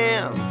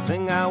damn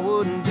thing I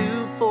wouldn't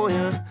do for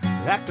you.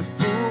 Act a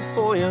fool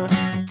for you,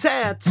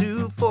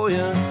 tattoo for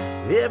you.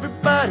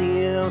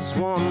 Everybody else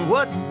want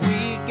what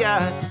we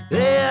got.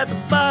 They at the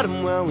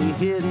bottom while we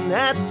hitting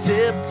that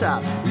tip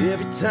top.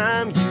 Every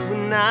time you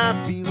and I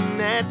feeling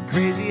that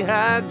crazy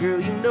high,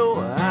 girl, you know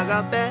I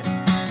got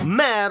that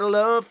mad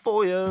love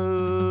for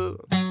you.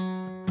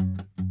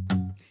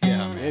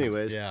 Yeah, man.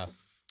 Anyways, Yeah.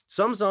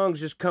 some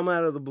songs just come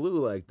out of the blue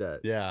like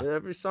that. Yeah.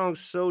 Every song's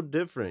so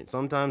different.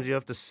 Sometimes you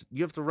have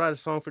to write a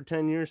song for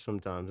 10 years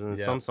sometimes. And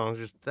then some songs,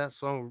 just that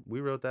song,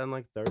 we wrote that in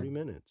like 30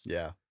 minutes.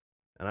 Yeah.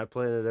 And I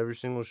play it at every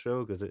single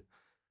show because it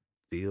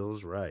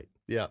feels right.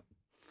 Yeah.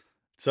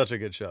 Such a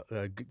good show.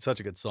 Such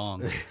a good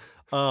song.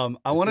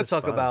 I want to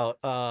talk about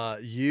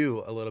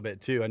You a little bit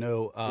too. I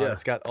know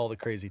it's got all the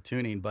crazy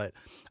tuning, but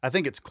I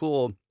think it's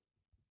cool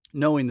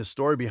knowing the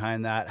story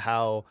behind that,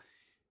 how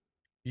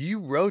you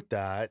wrote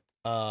that,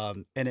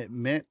 and it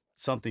meant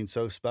something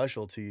so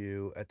special to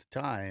you at the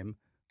time.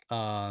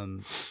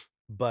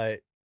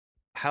 But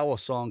how a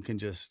song can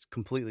just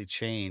completely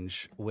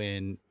change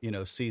when,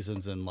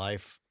 seasons in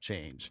life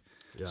change.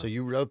 Yeah. So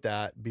you wrote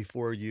that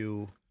before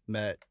you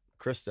met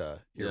Krista,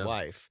 your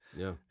wife.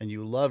 Yeah. And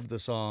you loved the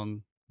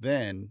song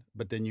then,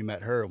 but then you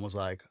met her and was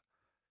like,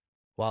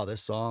 wow,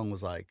 this song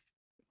was like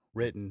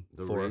written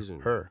for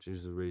her.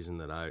 She's the reason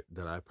that I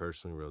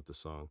personally wrote the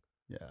song.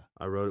 Yeah.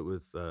 I wrote it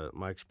with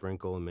Mike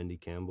Sprinkle and Mindy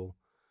Campbell.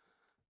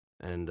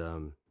 And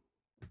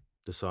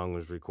the song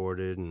was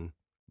recorded and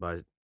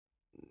by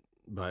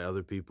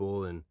other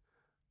people, and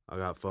I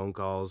got phone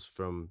calls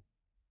from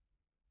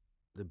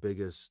the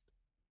biggest.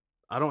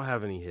 I don't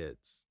have any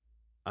hits.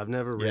 I've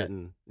never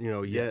written,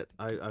 yet.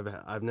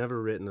 I've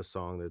never written a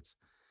song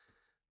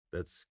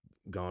that's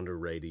gone to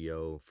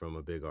radio from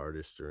a big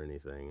artist or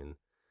anything,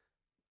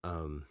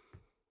 and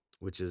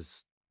which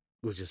is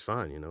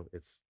fine,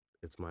 it's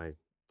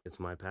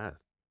my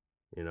path,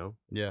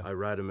 Yeah. I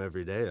write them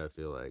every day, I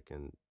feel like,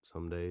 and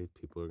someday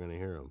people are gonna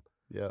hear them.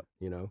 Yeah.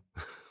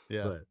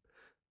 Yeah. But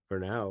for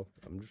now,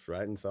 I'm just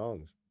writing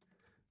songs.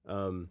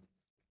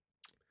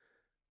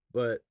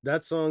 But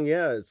that song,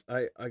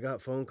 I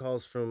got phone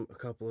calls from a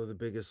couple of the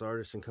biggest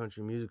artists in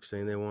country music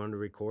saying they wanted to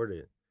record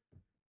it.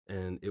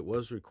 And it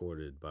was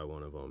recorded by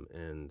one of them.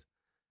 And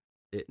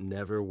it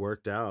never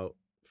worked out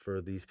for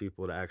these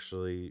people to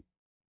actually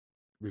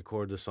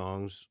record the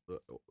songs,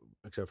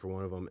 except for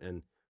one of them,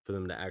 and for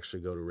them to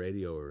actually go to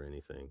radio or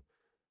anything.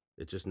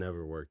 It just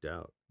never worked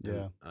out.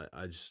 Yeah.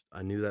 And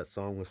I knew that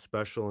song was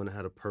special and it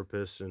had a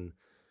purpose. And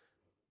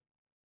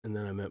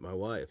then I met my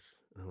wife.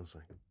 And I was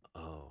like,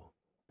 oh.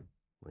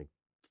 Like,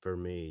 for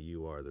me,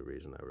 you are the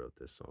reason I wrote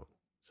this song.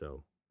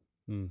 So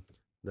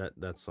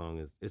that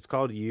song it's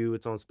called You.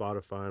 It's on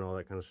Spotify and all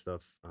that kind of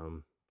stuff.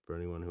 For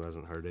anyone who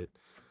hasn't heard it.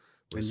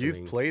 And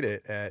you've played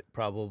it at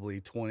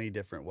probably 20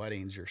 different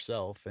weddings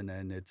yourself, and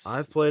then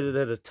I've played it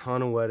at a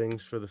ton of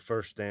weddings for the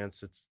first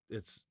dance.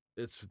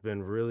 It's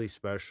been really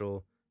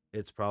special.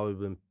 It's probably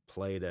been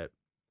played at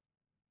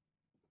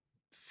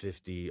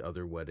 50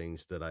 other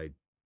weddings that I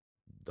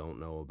don't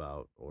know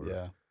about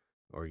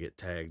or get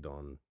tagged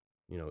on,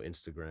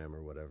 Instagram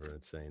or whatever.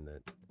 It's saying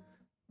that,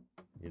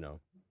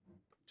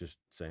 just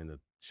saying that,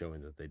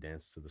 showing that they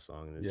danced to the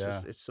song. And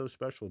it's it's so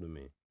special to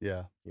me.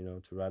 Yeah.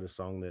 To write a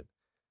song that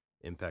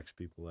impacts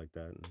people like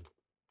that. And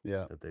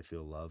that they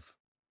feel love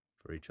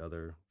for each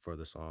other, for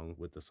the song,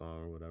 with the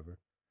song or whatever.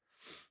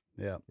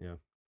 Yeah. Yeah.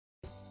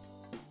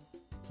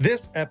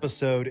 This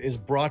episode is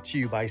brought to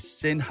you by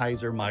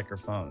Sennheiser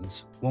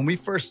microphones. When we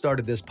first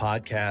started this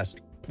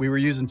podcast, we were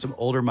using some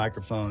older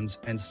microphones,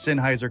 and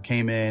Sennheiser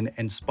came in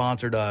and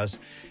sponsored us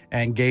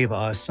and gave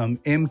us some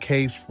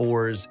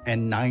MK4s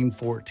and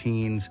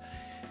 914s.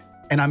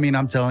 And I mean,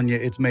 I'm telling you,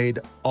 it's made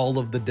all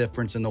of the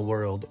difference in the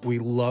world. We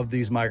love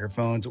these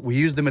microphones. We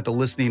use them at the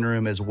listening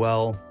room as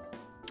well.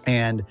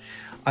 And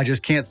I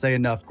just can't say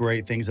enough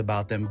great things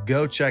about them.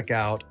 Go check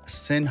out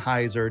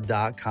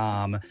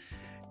Sennheiser.com.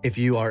 If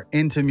you are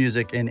into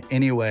music in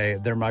any way,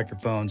 their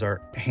microphones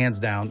are hands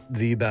down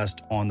the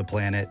best on the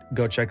planet.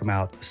 Go check them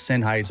out,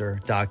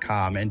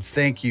 Sennheiser.com. And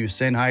thank you,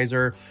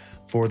 Sennheiser,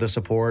 for the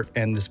support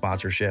and the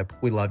sponsorship.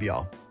 We love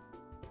y'all.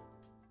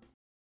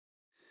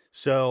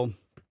 So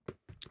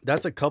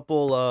that's a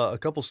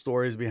couple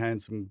stories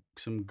behind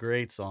some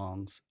great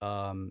songs.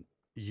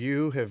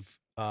 You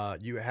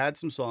had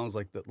some songs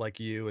like that, like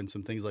You, and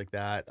some things like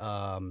that.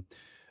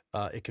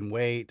 It Can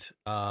Wait.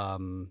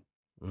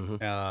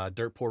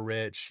 Dirt Poor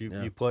Rich.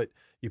 You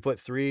put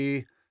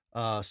 3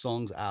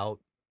 songs out,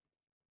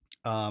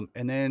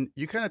 and then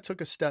you kind of took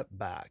a step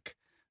back,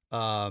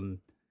 and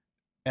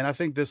I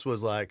think this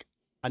was like,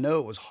 I know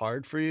it was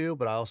hard for you,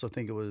 but I also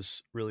think it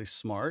was really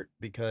smart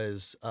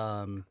because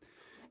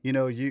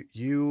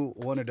you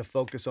wanted to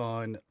focus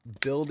on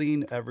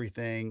building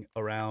everything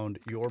around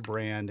your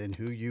brand and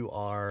who you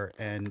are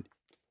and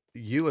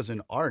you as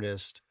an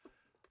artist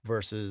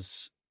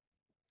versus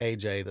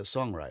AJ, the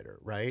songwriter,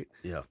 right?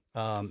 Yeah.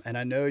 And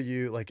I know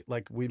you,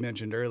 like we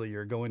mentioned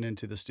earlier, going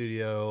into the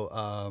studio,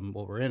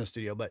 well, we're in a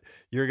studio, but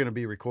you're going to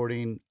be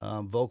recording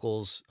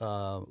vocals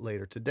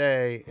later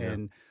today. Yeah.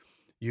 And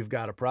you've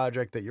got a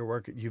project that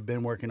you've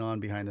been working on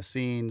behind the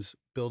scenes,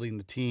 building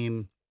the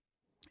team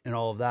and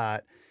all of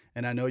that.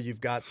 And I know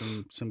you've got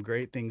some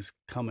great things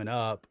coming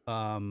up.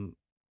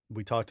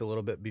 we talked a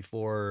little bit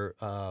before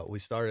we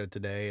started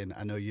today, and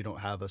I know you don't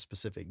have a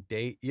specific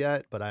date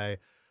yet, but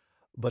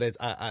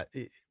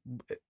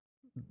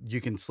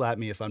you can slap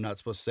me if I'm not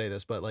supposed to say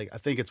this, but like I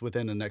think it's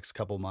within the next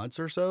couple months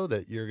or so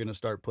that you're gonna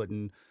start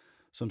putting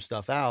some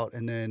stuff out,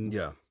 and then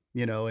Yeah.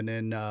 and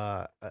then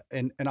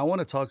and I want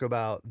to talk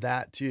about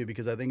that too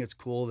because I think it's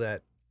cool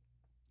that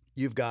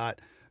you've got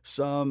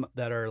some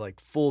that are like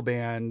full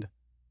band,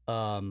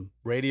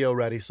 radio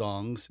ready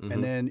songs, and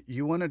Mhm. then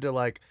you wanted to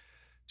like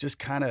just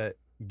kind of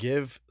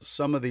give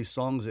some of these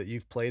songs that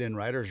you've played in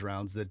writers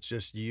rounds that's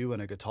just you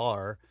and a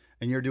guitar,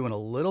 and you're doing a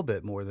little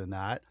bit more than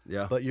that,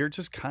 Yeah. but you're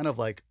just kind of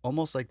like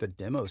almost like the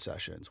demo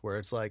sessions where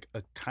it's like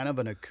a kind of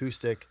an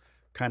acoustic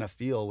kind of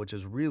feel, which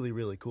is really,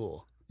 really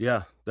cool.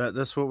 Yeah.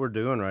 That's what we're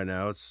doing right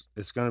now. It's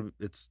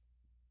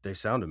they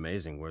sound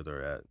amazing where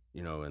they're at,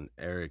 and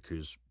Eric,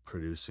 who's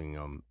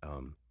producing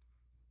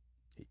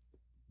he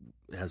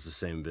has the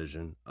same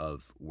vision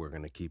of we're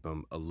going to keep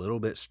them a little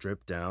bit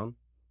stripped down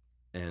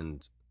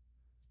and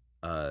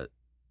uh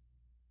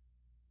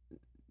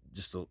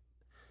just a,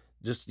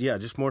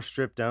 just more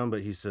stripped down,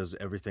 but he says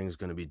everything's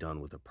going to be done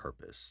with a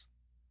purpose.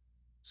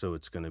 So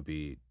it's going to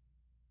be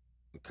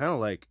kind of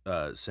like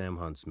Sam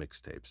Hunt's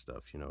mixtape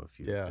stuff,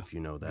 Yeah, if you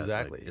know that, like,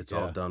 exactly. it's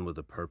all Yeah. done with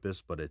a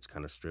purpose, but it's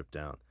kind of stripped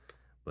down.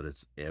 But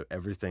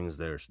everything's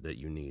there that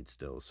you need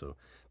still. So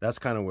that's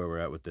kind of where we're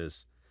at with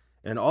this.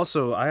 And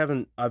also,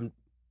 I'm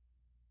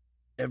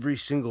every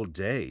single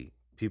day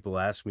people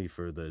ask me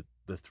for the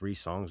 3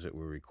 songs that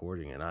we're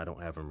recording, and I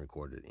don't have them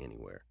recorded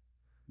anywhere.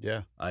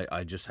 Yeah.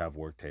 I just have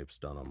work tapes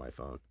done on my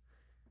phone.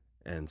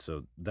 And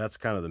so that's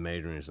kind of the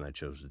main reason I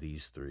chose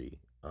these 3.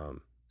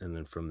 And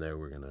then from there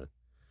we're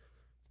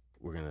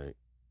gonna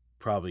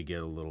probably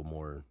get a little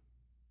more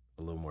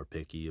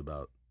picky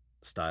about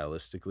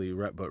stylistically.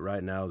 Right, but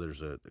right now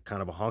there's a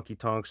kind of a honky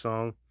tonk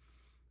song.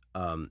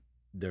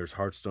 There's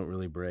Hearts Don't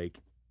Really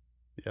Break.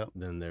 Yep.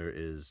 Then there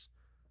is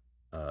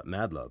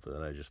Mad Love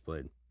that I just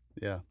played,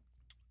 Yeah.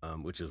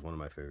 which is one of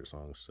my favorite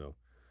songs. So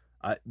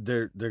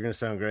they're gonna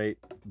sound great,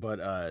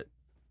 but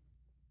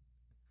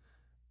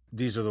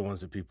these are the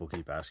ones that people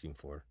keep asking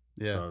for.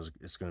 Yeah. So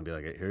it's gonna be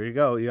like, here you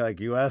go.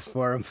 You asked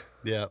for them.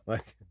 Yeah.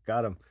 Like,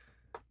 got them.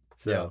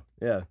 So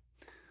yeah.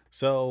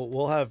 So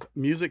we'll have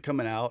music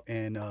coming out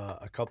in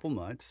a couple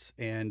months,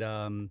 and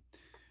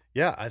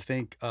I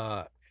think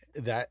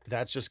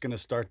that's just going to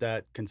start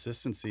that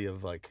consistency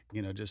of like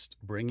just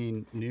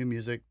bringing new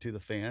music to the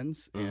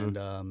fans,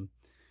 Mhm.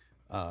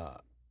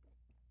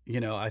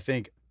 and I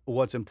think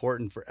what's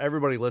important for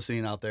everybody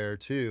listening out there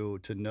too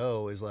to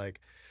know is like,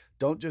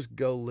 don't just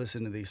go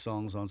listen to these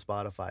songs on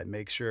Spotify.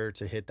 Make sure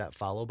to hit that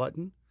follow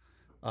button.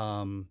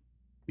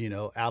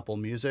 Apple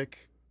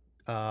Music,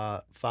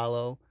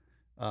 follow.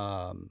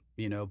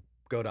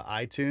 Go to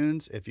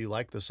iTunes if you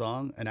like the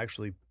song and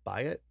actually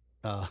buy it.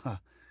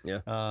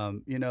 Yeah.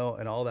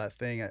 And all that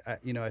thing.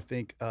 I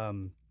think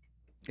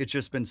it's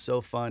just been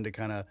so fun to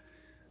kind of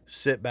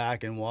sit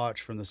back and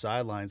watch from the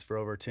sidelines for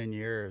over 10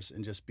 years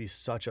and just be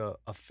such a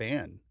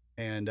fan.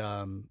 And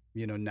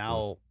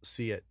now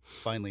see it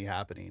finally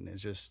happening.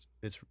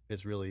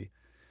 It's really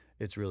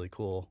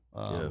cool.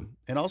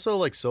 And also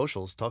like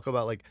socials, talk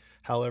about like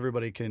how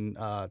everybody can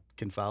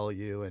follow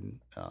you and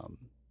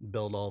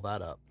build all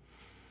that up.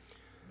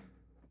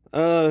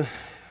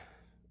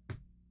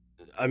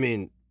 I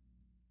mean,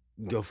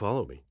 go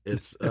follow me.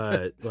 It's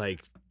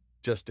like,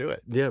 Just do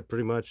it. yeah,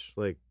 pretty much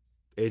like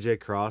AJ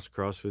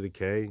Kross with a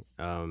K.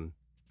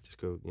 Just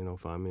go,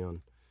 find me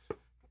on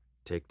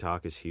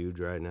TikTok is huge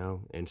right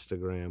now.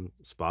 Instagram,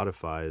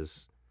 Spotify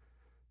is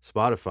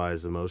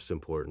the most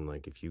important.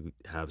 Like if you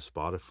have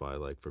Spotify,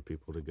 like for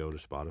people to go to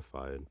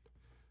Spotify and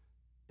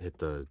hit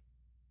the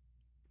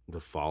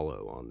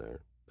follow on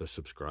there, the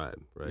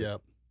subscribe, right?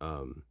 Yep.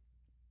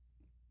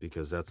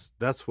 Because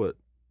that's what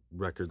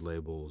record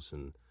labels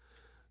and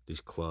these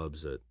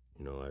clubs that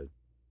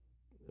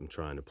I'm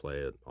trying to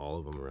play at all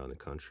of them around the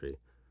country.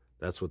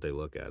 That's what they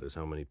look at, is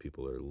how many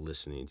people are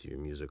listening to your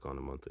music on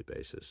a monthly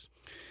basis.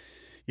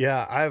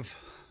 Yeah,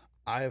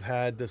 I've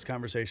had this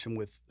conversation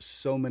with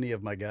so many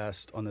of my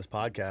guests on this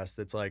podcast.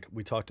 That's like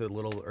we talked a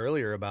little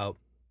earlier about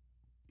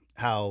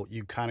how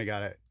you kind of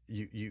gotta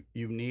you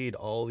need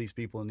all these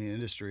people in the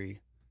industry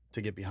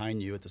to get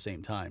behind you at the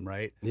same time,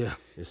 right? Yeah,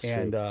 it's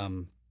And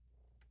true.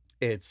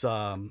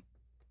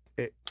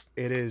 it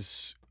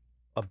is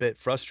a bit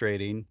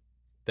frustrating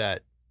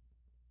that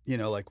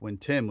like when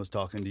Tim was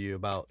talking to you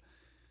about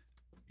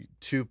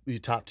you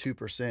top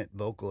 2%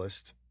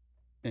 vocalist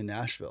in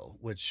Nashville,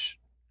 which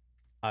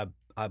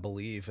I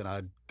believe, and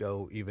I'd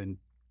go even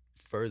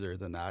further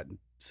than that and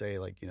say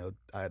like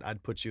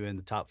I'd put you in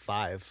the top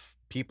 5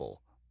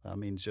 people. I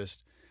mean,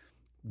 just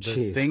the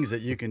Jeez. things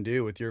that you can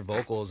do with your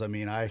vocals. I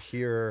mean, I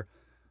hear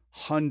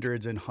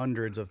hundreds and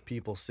hundreds of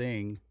people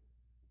sing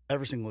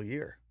every single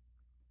year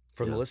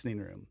from the Yeah. listening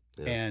room,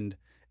 Yeah. and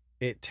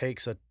it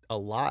takes a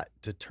lot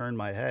to turn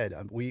my head.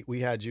 We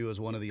had you as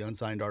one of the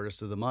unsigned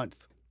artists of the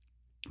month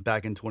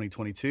back in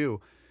 2022,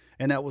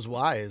 and that was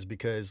why, is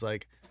because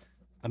like,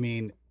 I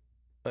mean,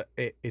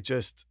 it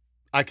just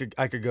I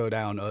could go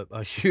down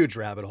a huge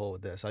rabbit hole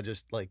with this. I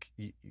just like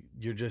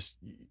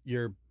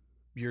you're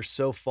you're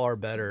so far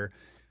better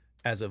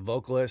as a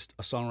vocalist,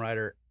 a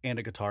songwriter, and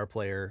a guitar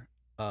player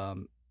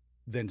um,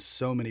 than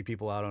so many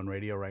people out on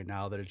radio right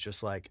now that it's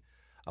just like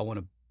I want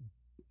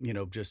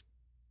to just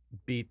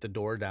beat the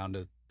door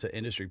down to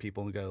industry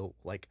people and go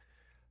like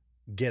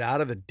get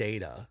out of the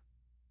data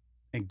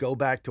and go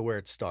back to where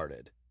it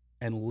started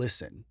and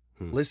listen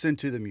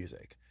to the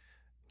music.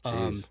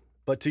 Jeez.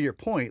 But to your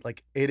point,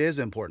 like it is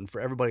important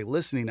for everybody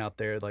listening out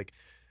there. Like,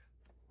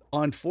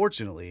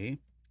 unfortunately,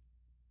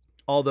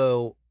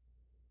 although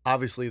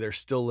obviously they're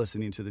still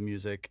listening to the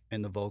music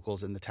and the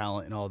vocals and the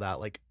talent and all that,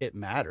 like it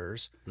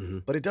matters,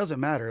 but it doesn't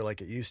matter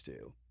like it used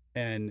to.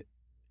 And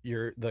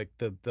you're like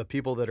the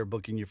people that are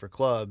booking you for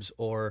clubs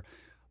or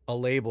a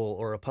label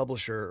or a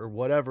publisher or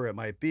whatever it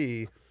might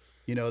be,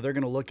 they're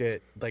going to look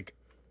at like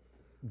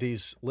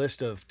these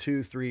list of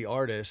 2-3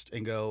 artists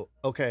and go,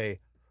 okay,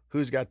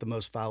 who's got the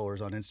most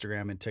followers on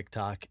Instagram and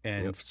TikTok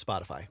and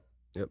Spotify?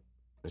 Yep.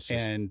 It's just,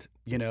 And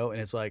and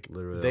it's like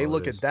literally they all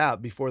look it at is.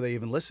 that before they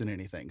even listen to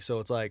anything. So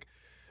it's like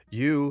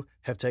you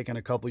have taken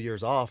a couple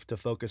years off to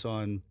focus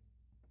on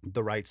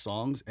the right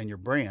songs and your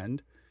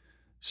brand.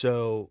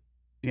 So,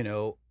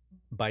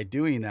 by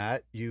doing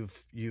that,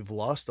 you've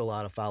lost a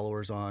lot of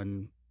followers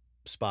on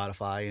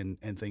Spotify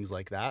and things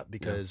like that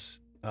because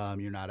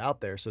you're not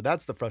out there. So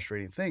that's the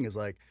frustrating thing is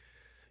like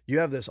you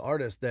have this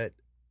artist that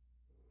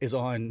is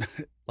on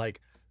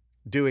like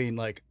doing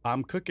like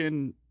I'm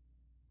cooking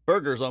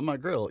burgers on my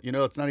grill.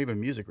 It's not even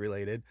music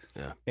related.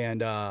 Yeah.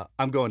 And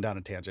I'm going down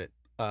a tangent.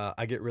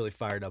 I get really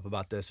fired up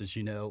about this, as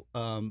you know.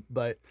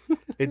 But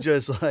it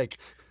just like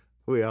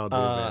We all do,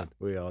 man.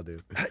 We all do.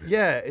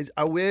 yeah,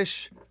 I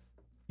wish,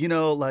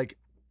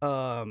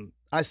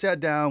 I sat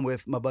down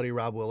with my buddy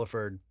Rob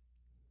Williford,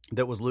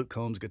 that was Luke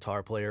Combs'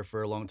 guitar player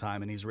for a long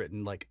time, and he's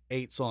written like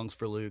 8 songs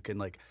for Luke and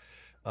like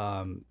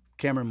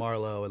Cameron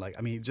Marlowe, and like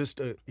I mean,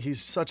 just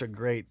he's such a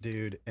great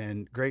dude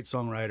and great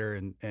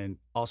songwriter and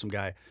awesome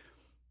guy.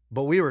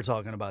 But we were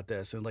talking about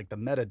this and like the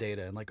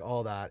metadata and like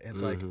all that. And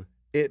it's like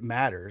it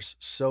matters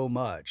so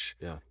much.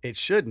 Yeah. It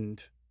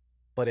shouldn't,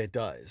 but it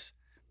does.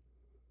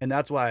 And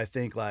that's why I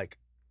think like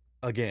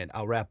again,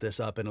 I'll wrap this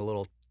up in a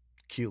little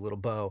cute little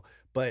bow.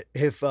 But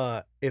if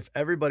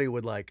everybody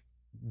would like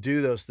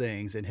do those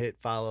things and hit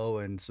follow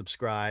and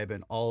subscribe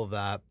and all of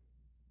that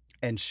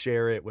and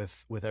share it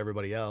with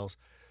everybody else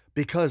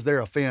because they're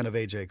a fan of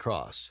AJ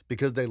Kross,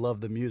 because they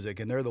love the music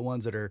and they're the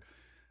ones that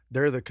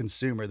they're the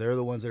consumer. They're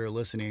the ones that are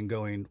listening and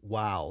going,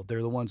 wow.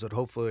 They're the ones that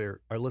hopefully are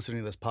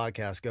listening to this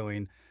podcast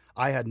going,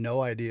 I had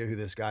no idea who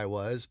this guy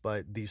was,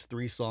 but these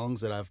 3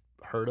 songs that I've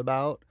heard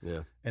about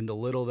and the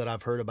little that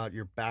I've heard about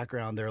your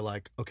background, they're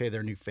like, okay,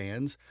 they're new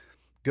fans.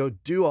 Go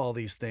do all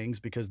these things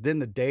because then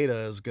the data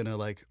is going to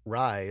like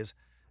rise.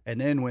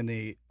 And then when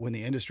the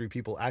industry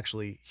people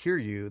actually hear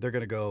you, they're going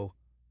to go,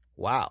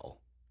 wow,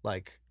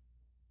 like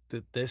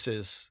this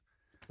is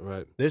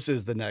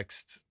the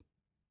next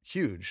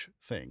huge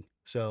thing.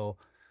 So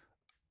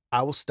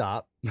I will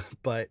stop,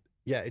 but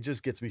yeah, it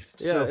just gets me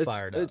so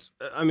fired up.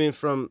 I mean,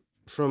 from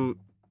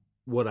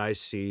what I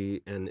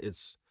see, and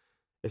it's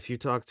if you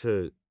talk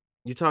to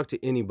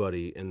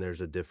anybody, and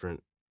there's a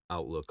different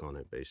outlook on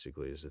it.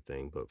 Basically, is the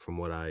thing. But from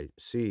what I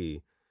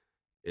see,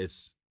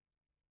 it's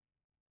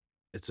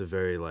a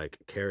very like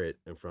carrot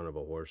in front of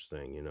a horse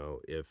thing.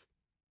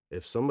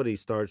 If somebody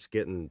starts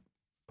getting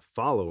a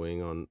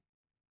following on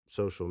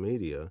social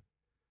media,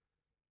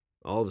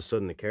 all of a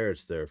sudden the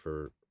carrot's there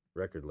for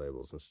record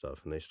labels and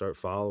stuff, and they start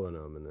following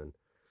them, and then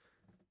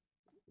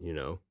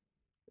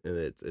and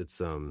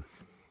it's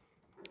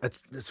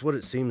what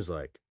it seems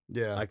like.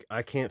 Yeah.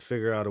 I can't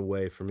figure out a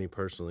way for me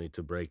personally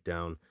to break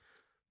down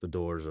the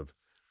doors of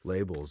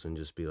labels and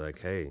just be like,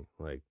 hey,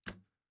 like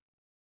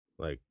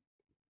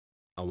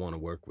I want to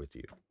work with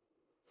you.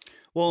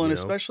 Well, and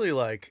especially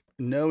like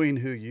knowing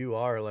who you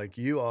are, like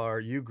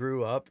you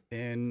grew up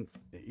in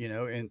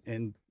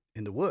the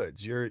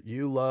woods.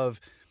 You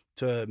love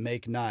to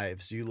make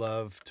knives. You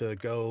love to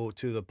go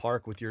to the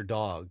park with your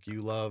dog.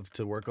 You love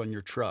to work on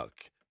your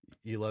truck.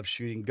 You love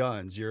shooting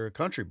guns. You're a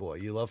country boy.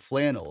 You love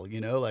flannel,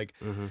 like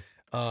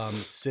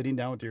sitting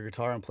down with your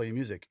guitar and playing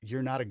music.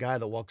 You're not a guy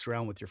that walks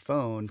around with your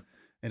phone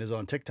and is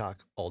on TikTok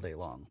all day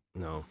long.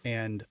 No.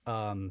 And,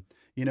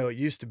 it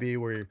used to be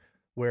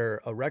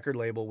where a record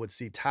label would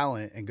see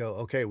talent and go,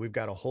 okay, we've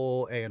got a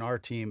whole A&R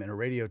team and a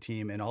radio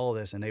team and all of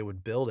this, and they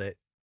would build it.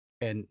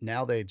 And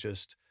now they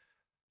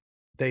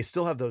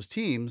still have those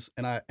teams.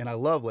 And I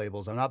love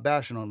labels. I'm not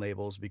bashing on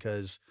labels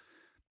because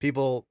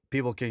people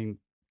can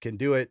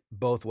do it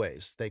both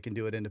ways. They can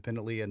do it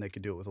independently and they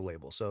can do it with a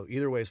label. So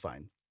either way is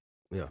fine.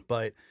 Yeah.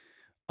 But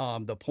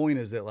the point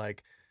is that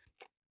like,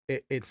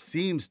 it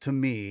seems to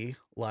me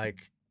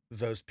like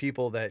those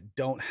people that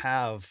don't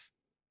have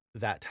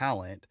that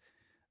talent,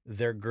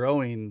 they're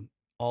growing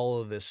all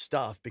of this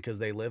stuff because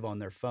they live on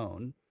their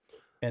phone.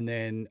 And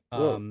then,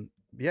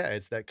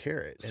 it's that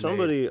carrot. And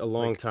somebody a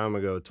long time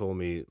ago told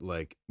me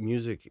like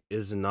music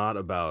is not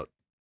about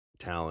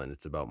talent.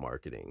 It's about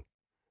marketing.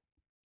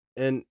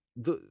 And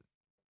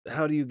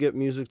how do you get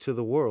music to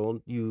the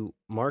world? You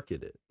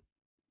market it.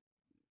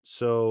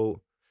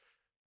 So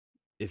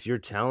if you're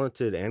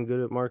talented and good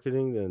at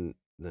marketing,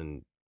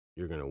 then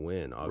you're gonna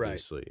win, Right.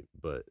 obviously.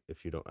 But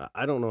if you don't,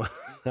 I don't know.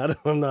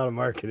 I'm not a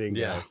marketing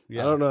guy.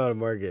 Yeah. I don't know how to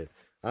market.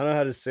 I don't know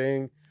how to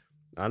sing.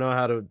 I know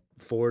how to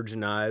forge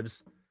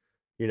knives.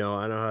 I know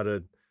how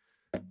to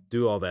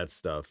do all that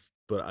stuff,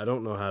 but I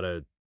don't know how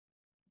to.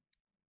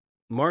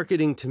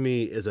 Marketing to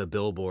me is a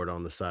billboard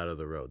on the side of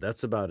the road.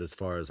 That's about as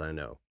far as I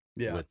know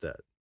with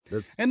that.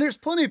 And there's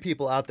plenty of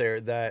people out there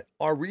that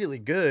are really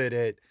good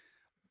at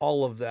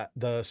all of that,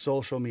 the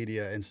social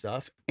media and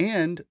stuff,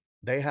 and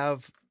they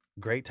have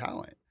great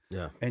talent.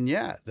 Yeah. And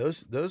yeah,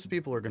 those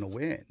people are going to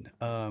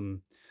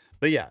win.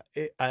 But yeah,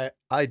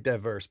 I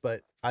diverse,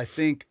 but I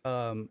think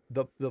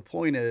the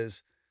point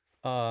is,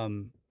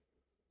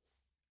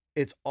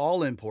 it's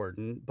all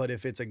important. But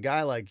if it's a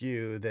guy like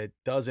you that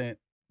doesn't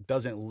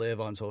live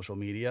on social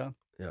media,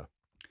 Yeah.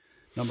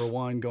 number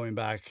one, going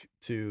back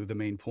to the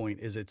main point,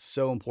 is it's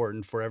so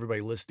important for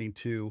everybody listening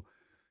to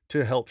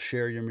help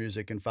share your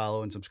music and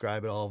follow and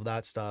subscribe and all of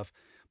that stuff,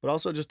 but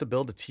also just to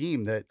build a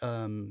team that,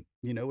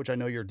 which I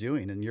know you're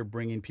doing, and you're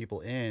bringing people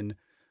in,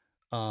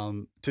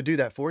 to do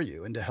that for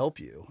you and to help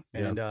you.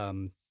 Yeah.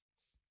 And,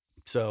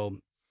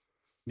 so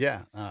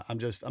yeah,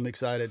 I'm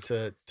excited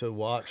to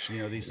watch,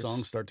 these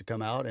songs start to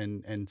come out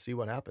and see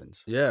what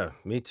happens. Yeah,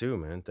 me too,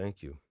 man.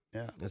 Thank you.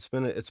 Yeah. It's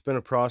been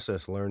a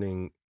process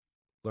learning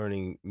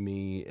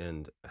me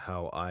and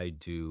how I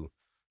do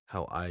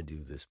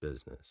this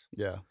business.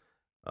 Yeah.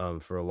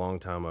 For a long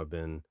time I've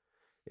been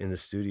in the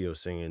studio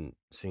singing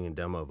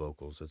demo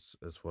vocals.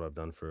 That's what I've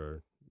done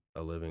for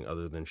a living,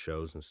 other than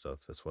shows and stuff.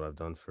 That's what I've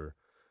done for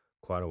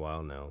quite a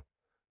while now.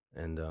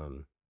 And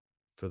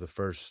for the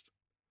first,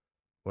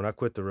 when I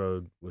quit the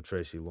road with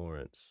Tracy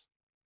Lawrence,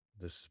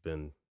 this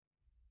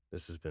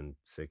has been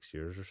 6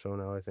 years or so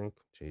now, I think.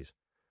 Jeez,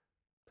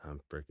 time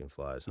freaking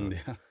flies, huh?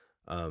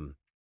 Yeah.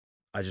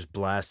 I just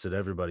blasted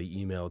everybody,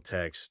 email,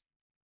 text,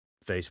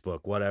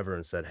 Facebook, whatever,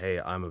 and said,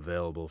 hey, I'm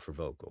available for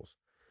vocals.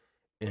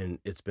 And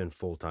it's been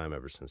full time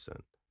ever since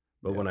then.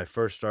 But when I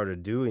first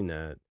started doing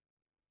that,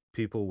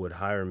 people would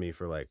hire me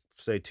for, like,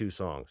 say 2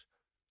 songs.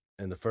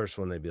 And the first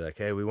one, they'd be like,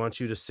 hey, we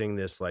want you to sing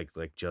this like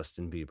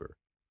Justin Bieber.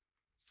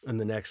 And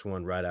the next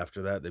one right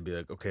after that, they'd be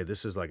like, okay,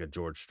 this is like a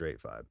George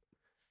Strait vibe.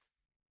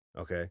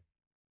 Okay.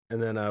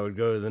 And then I would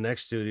go to the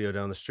next studio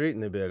down the street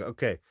and they'd be like,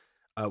 okay,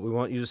 we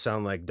want you to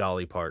sound like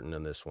Dolly Parton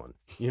in this one,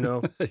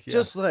 Yeah.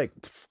 just like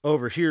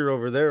over here,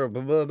 over there,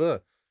 blah, blah, blah.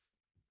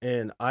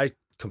 And I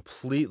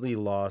completely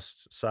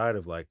lost sight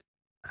of, like,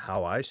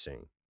 how I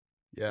sing.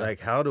 Yeah.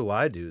 Like, how do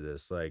I do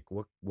this? Like,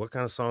 what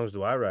kind of songs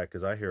do I write?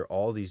 Because I hear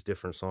all these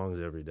different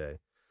songs every day.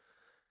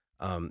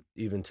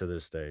 Even to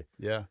this day.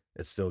 Yeah.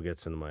 It still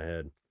gets into my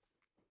head.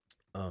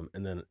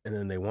 And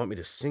then they want me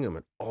to sing them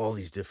in all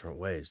these different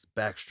ways.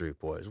 Backstreet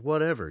Boys,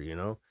 whatever,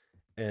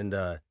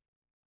 And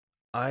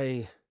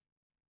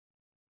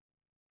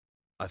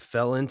I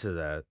fell into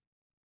that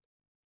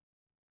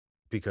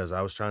because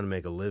I was trying to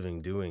make a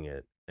living doing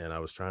it, and I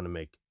was trying to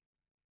make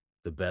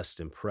the best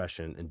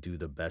impression and do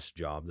the best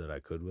job that I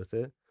could with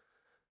it.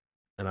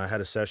 And I had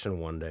a session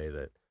one day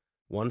that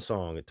one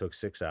song, it took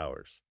 6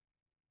 hours.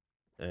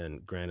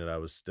 And granted, I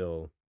was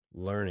still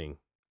learning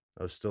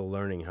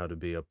how to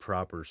be a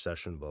proper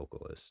session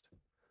vocalist.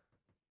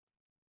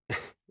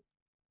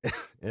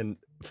 And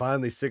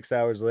finally, 6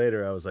 hours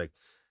later, I was like,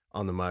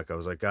 on the mic, I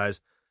was like, guys,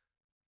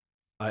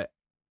 I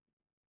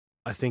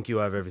think you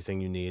have everything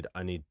you need.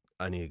 I need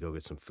to go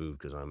get some food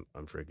because I'm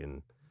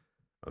freaking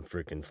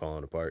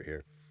falling apart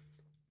here.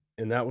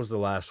 And that was the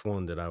last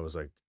one that I was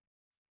like,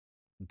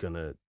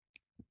 gonna.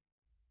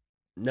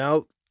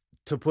 Now,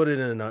 to put it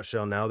in a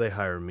nutshell, now they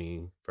hire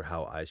me for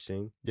how I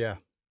sing. Yeah.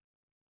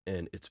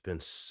 And it's been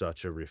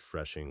such a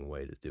refreshing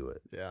way to do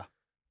it. Yeah.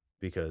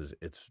 Because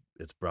it's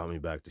brought me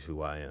back to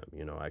who I am.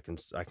 I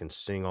can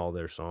sing all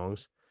their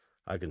songs.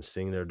 I can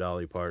sing their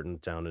Dolly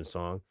Parton sounding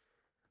song,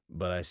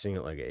 but I sing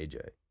it like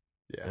AJ.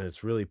 Yeah. And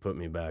it's really put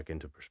me back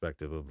into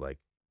perspective of, like,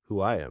 who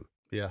I am.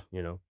 Yeah.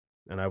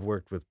 And I've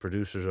worked with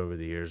producers over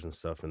the years and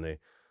stuff, and they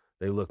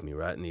look me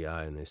right in the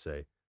eye and they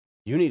say,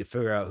 you need to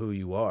figure out who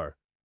you are.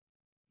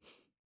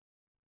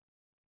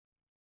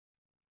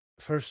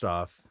 First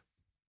off,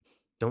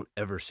 don't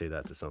ever say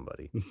that to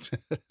somebody.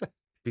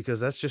 Because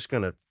that's just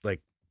gonna,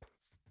 like,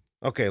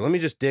 okay, let me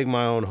just dig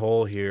my own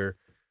hole here,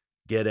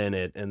 get in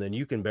it, and then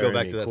you can bury me. Go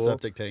back to that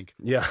septic tank.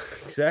 Yeah,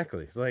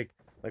 exactly. It's like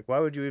why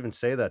would you even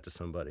say that to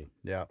somebody?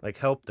 Yeah. Like,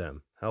 help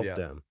them,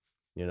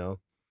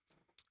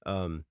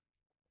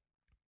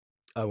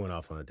 I went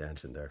off on a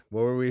tangent there.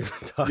 What were we even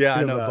talking about? Yeah,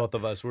 I know, both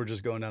of us. We're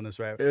just going down this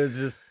route. It was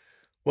just,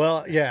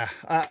 well, yeah,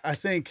 I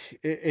think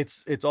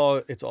it's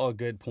all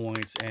good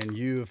points, and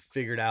you've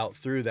figured out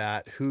through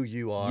that who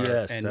you are.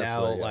 Yes, and that's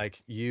now, right, yeah.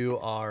 like,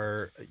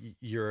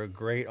 you're a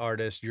great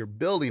artist. You're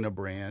building a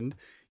brand.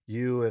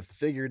 You have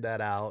figured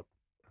that out,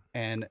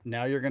 and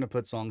now you're going to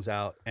put songs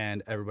out,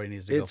 and everybody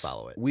needs to go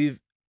follow it.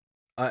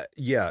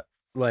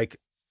 Like,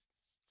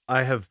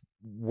 I have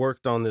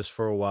worked on this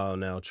for a while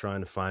now, trying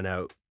to find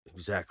out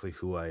exactly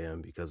who I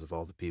am because of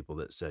all the people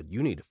that said,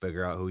 you need to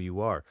figure out who you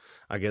are.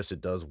 I guess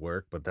it does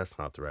work, but that's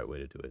not the right way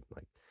to do it.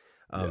 Like,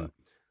 Yeah.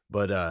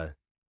 but,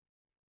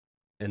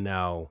 and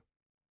now,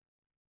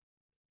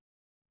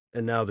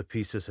 the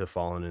pieces have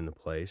fallen into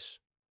place,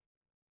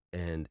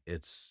 and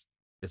it's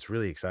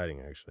really exciting,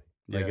 actually.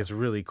 Like, Yeah. it's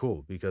really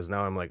cool because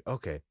now I'm like,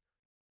 okay,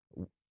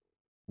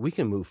 we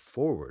can move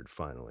forward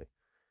finally,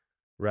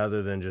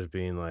 rather than just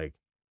being like,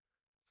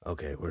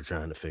 okay, we're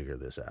trying to figure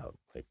this out.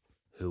 Like,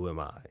 who am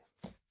I?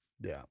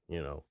 Yeah.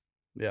 You know,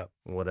 Yeah.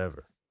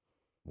 whatever.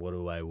 What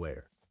do I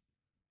wear?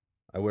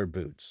 I wear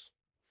boots.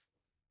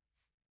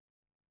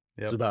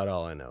 It's Yep. about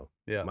all I know.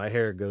 Yeah. My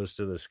hair goes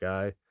to the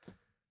sky,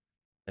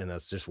 and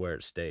that's just where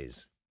it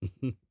stays.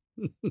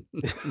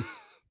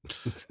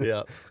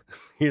 Yeah.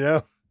 You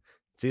know,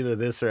 it's either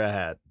this or a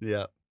hat.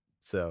 Yeah.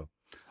 So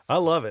I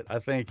love it. I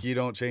think you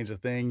don't change a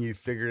thing. You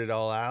figured it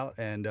all out.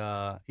 And,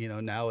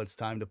 now it's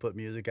time to put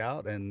music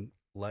out and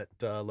let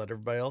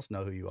everybody else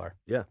know who you are.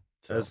 yeah,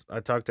 So, as I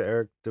talked to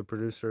Eric, the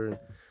producer, and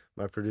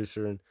my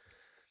producer,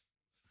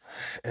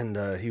 and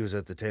he was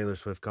at the Taylor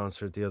Swift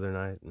concert the other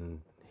night,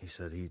 and he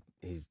said he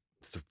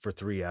for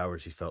 3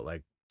 hours he felt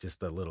like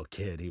just a little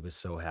kid. He was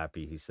so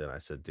happy. He said,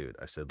 dude,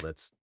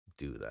 let's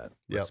do that.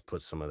 Let's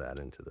put some of that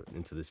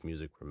into this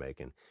music we're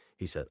making.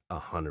 He said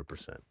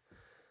 100%.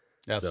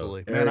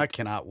 absolutely. So, Man, I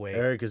cannot wait.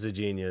 Eric is a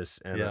genius,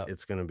 and Yeah.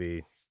 it's gonna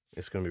be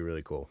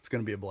really cool. It's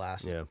going to be a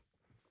blast. Yeah.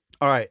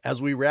 All right.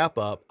 As we wrap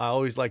up, I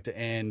always like to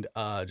end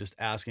just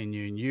asking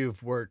you, and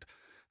you've worked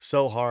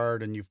so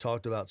hard and you've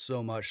talked about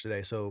so much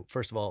today. So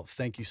first of all,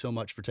 thank you so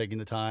much for taking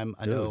the time.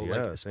 I Dude, know, yeah, like,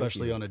 thank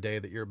especially you. on a day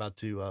that you're about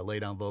to lay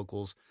down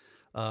vocals.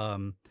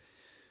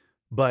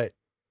 But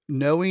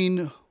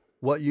knowing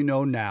what you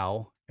know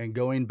now and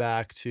going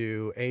back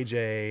to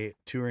AJ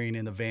touring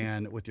in the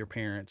van with your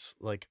parents,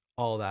 like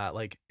all that,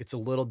 like it's a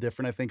little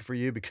different, I think, for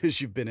you because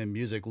you've been in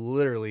music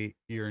literally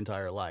your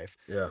entire life.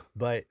 Yeah.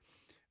 But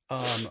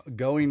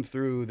going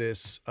through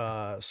this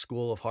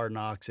school of hard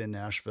knocks in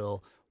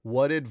Nashville,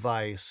 what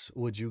advice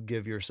would you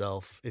give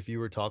yourself if you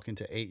were talking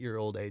to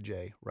 8-year-old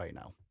AJ right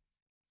now?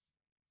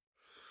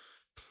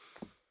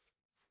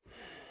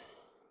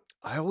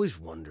 I always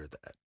wonder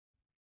that.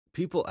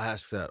 People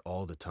ask that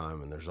all the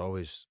time, and there's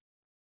always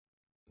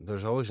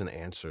an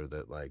answer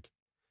that, like,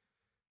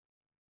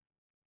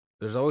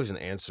 there's always an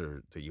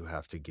answer that you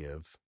have to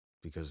give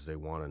because they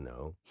want to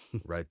know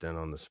right then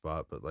on the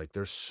spot. But like,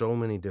 there's so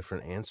many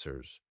different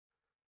answers.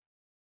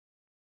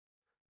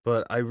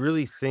 But I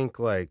really think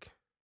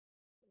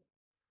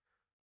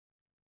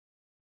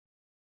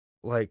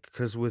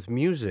because with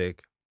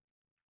music,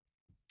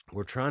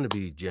 we're trying to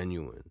be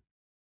genuine.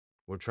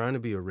 We're trying to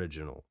be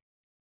original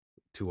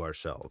to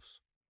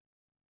ourselves,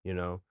 you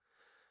know?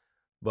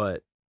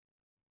 But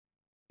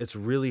it's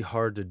really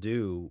hard to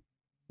do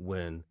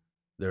when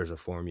there's a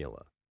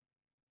formula,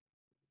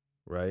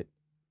 right?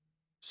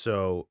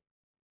 So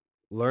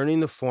learning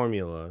the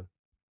formula,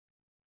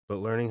 but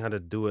learning how to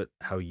do it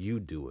how you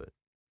do it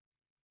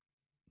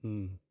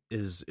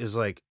is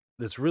like,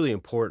 that's really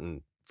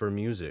important for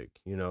music,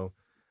 you know?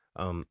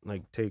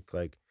 Like take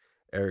like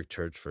Eric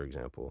Church, for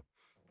example.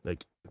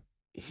 Like,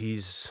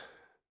 he's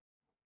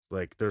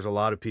like, there's a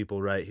lot of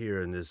people right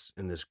here in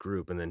this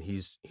group, and then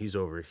he's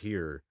over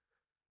here,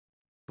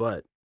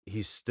 but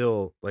he's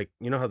still like,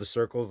 you know how the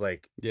circles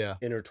like Yeah.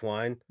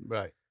 intertwine?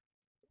 Right.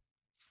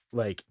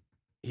 Like,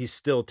 he's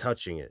still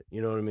touching it,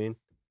 you know what I mean?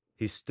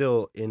 He's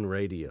still in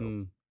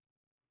radio,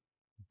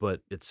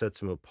 but it sets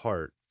him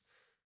apart.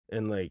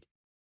 And like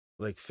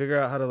figure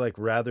out how to like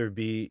rather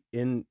be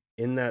in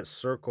that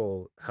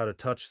circle, how to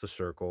touch the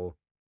circle,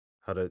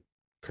 how to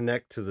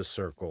connect to the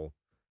circle,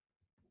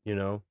 you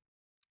know?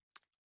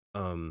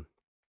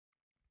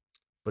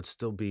 But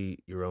still be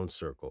your own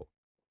circle.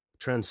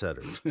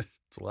 Trendsetter.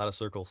 It's a lot of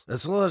circles.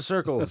 That's a lot of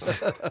circles.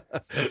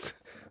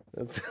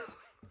 that's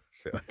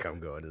I feel like I'm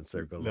going in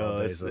circles all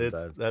day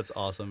sometimes. That's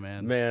awesome,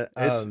 man. Man,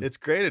 It's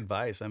great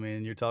advice. I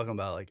mean, you're talking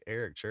about like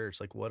Eric Church,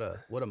 like what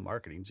a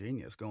marketing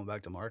genius, going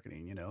back to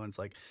marketing, and it's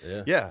like,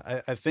 yeah.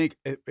 I think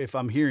if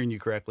I'm hearing you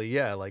correctly,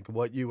 yeah, like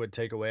what you would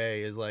take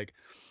away is like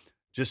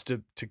just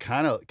to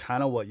kind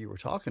of what you were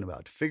talking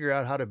about, to figure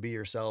out how to be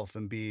yourself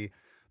and be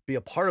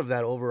a part of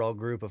that overall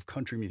group of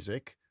country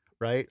music,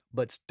 right?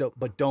 But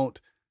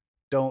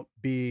don't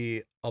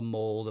be a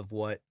mold of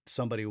what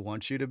somebody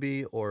wants you to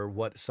be or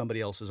what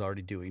somebody else is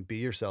already doing. Be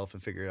yourself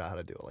and figure out how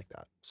to do it like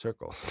that.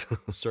 Circles.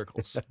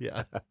 Circles.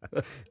 Yeah.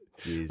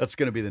 Jeez. That's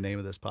going to be the name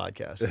of this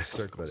podcast. Is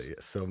Circles.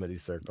 So many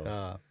circles.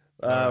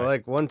 right.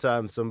 Like one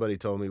time somebody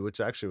told me, which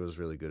actually was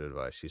really good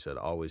advice. He said,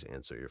 always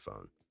answer your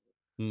phone.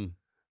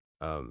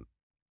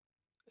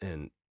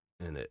 And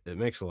it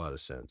makes a lot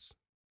of sense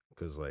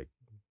because like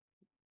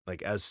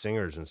as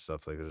singers and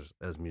stuff, like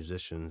as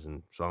musicians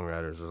and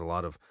songwriters, there's a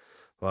lot of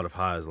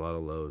highs, a lot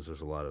of lows.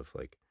 There's a lot of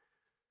like,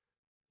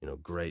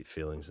 great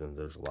feelings, and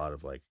there's a lot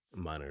of like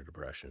minor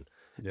depression.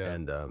 Yeah.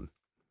 And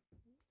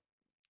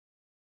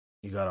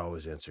you gotta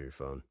always answer your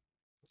phone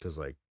because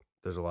like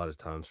there's a lot of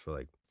times for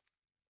like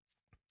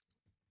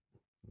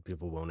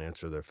people won't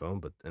answer their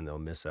phone, and they'll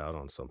miss out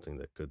on something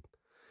that could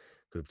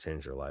could have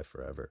changed their life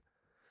forever.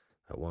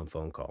 At one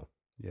phone call.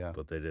 Yeah.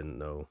 But they didn't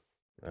know,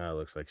 it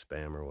looks like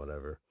spam or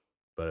whatever.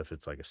 But if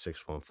it's like a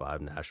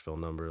 615 Nashville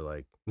number,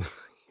 like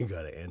you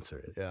got to answer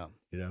it. Yeah.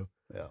 You know?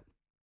 Yeah.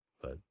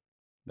 But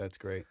that's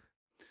great.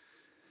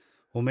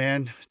 Well,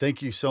 man,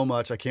 thank you so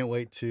much. I can't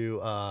wait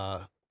to,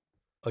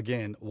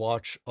 again,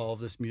 watch all of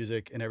this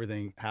music and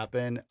everything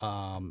happen.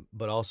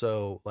 But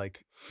also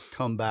like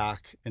come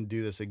back and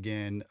do this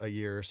again a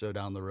year or so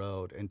down the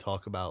road and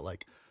talk about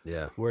like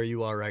where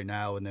you are right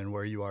now and then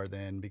where you are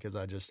then, because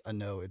I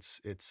know it's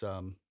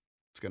going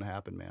to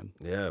happen, man.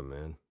 Yeah,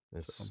 man.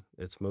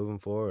 It's moving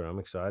forward. I'm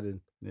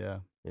excited. Yeah.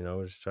 You know,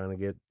 we're just trying to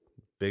get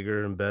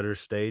bigger and better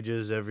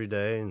stages every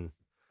day and,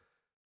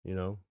 you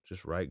know,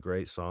 just write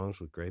great songs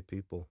with great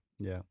people.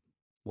 Yeah.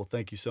 Well,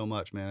 thank you so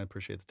much, man. I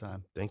appreciate the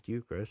time. Thank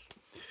you, Chris.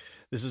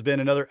 This has been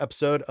another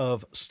episode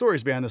of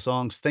Stories Behind the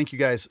Songs. Thank you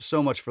guys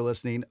so much for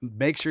listening.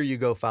 Make sure you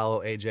go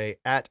follow AJ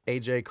at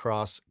AJ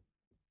Kross,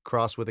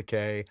 Kross with a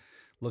K.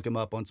 Look him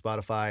up on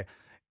Spotify,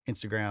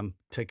 Instagram,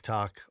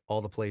 TikTok, all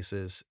the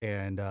places.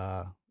 And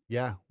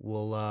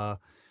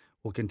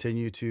we'll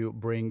continue to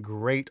bring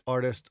great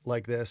artists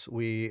like this.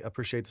 We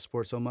appreciate the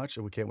support so much,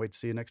 and we can't wait to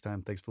see you next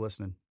time. Thanks for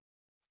listening.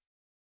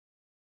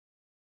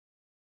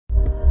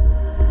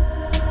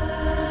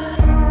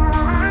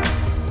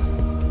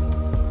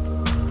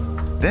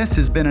 This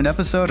has been an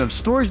episode of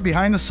Stories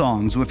Behind the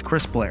Songs with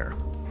Chris Blair.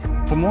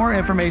 For more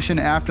information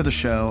after the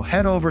show,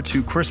 head over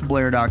to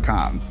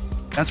chrisblair.com.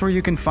 That's where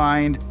you can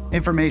find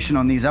information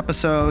on these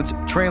episodes,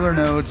 trailer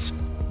notes,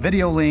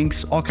 video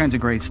links, all kinds of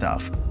great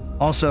stuff.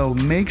 Also,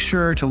 make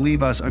sure to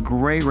leave us a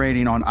great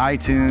rating on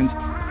iTunes,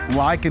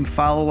 like and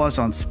follow us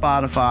on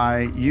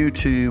Spotify,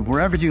 YouTube,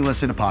 wherever you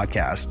listen to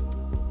podcasts.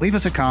 Leave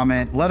us a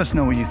comment, let us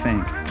know what you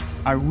think.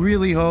 I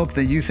really hope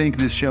that you think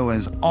this show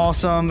is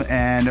awesome,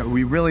 and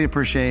we really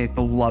appreciate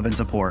the love and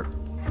support.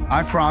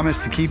 I promise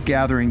to keep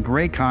gathering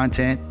great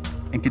content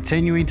and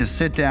continuing to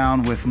sit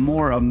down with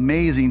more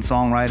amazing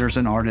songwriters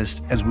and artists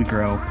as we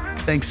grow.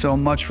 Thanks so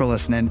much for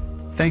listening.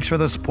 Thanks for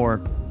the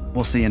support.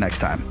 We'll see you next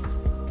time.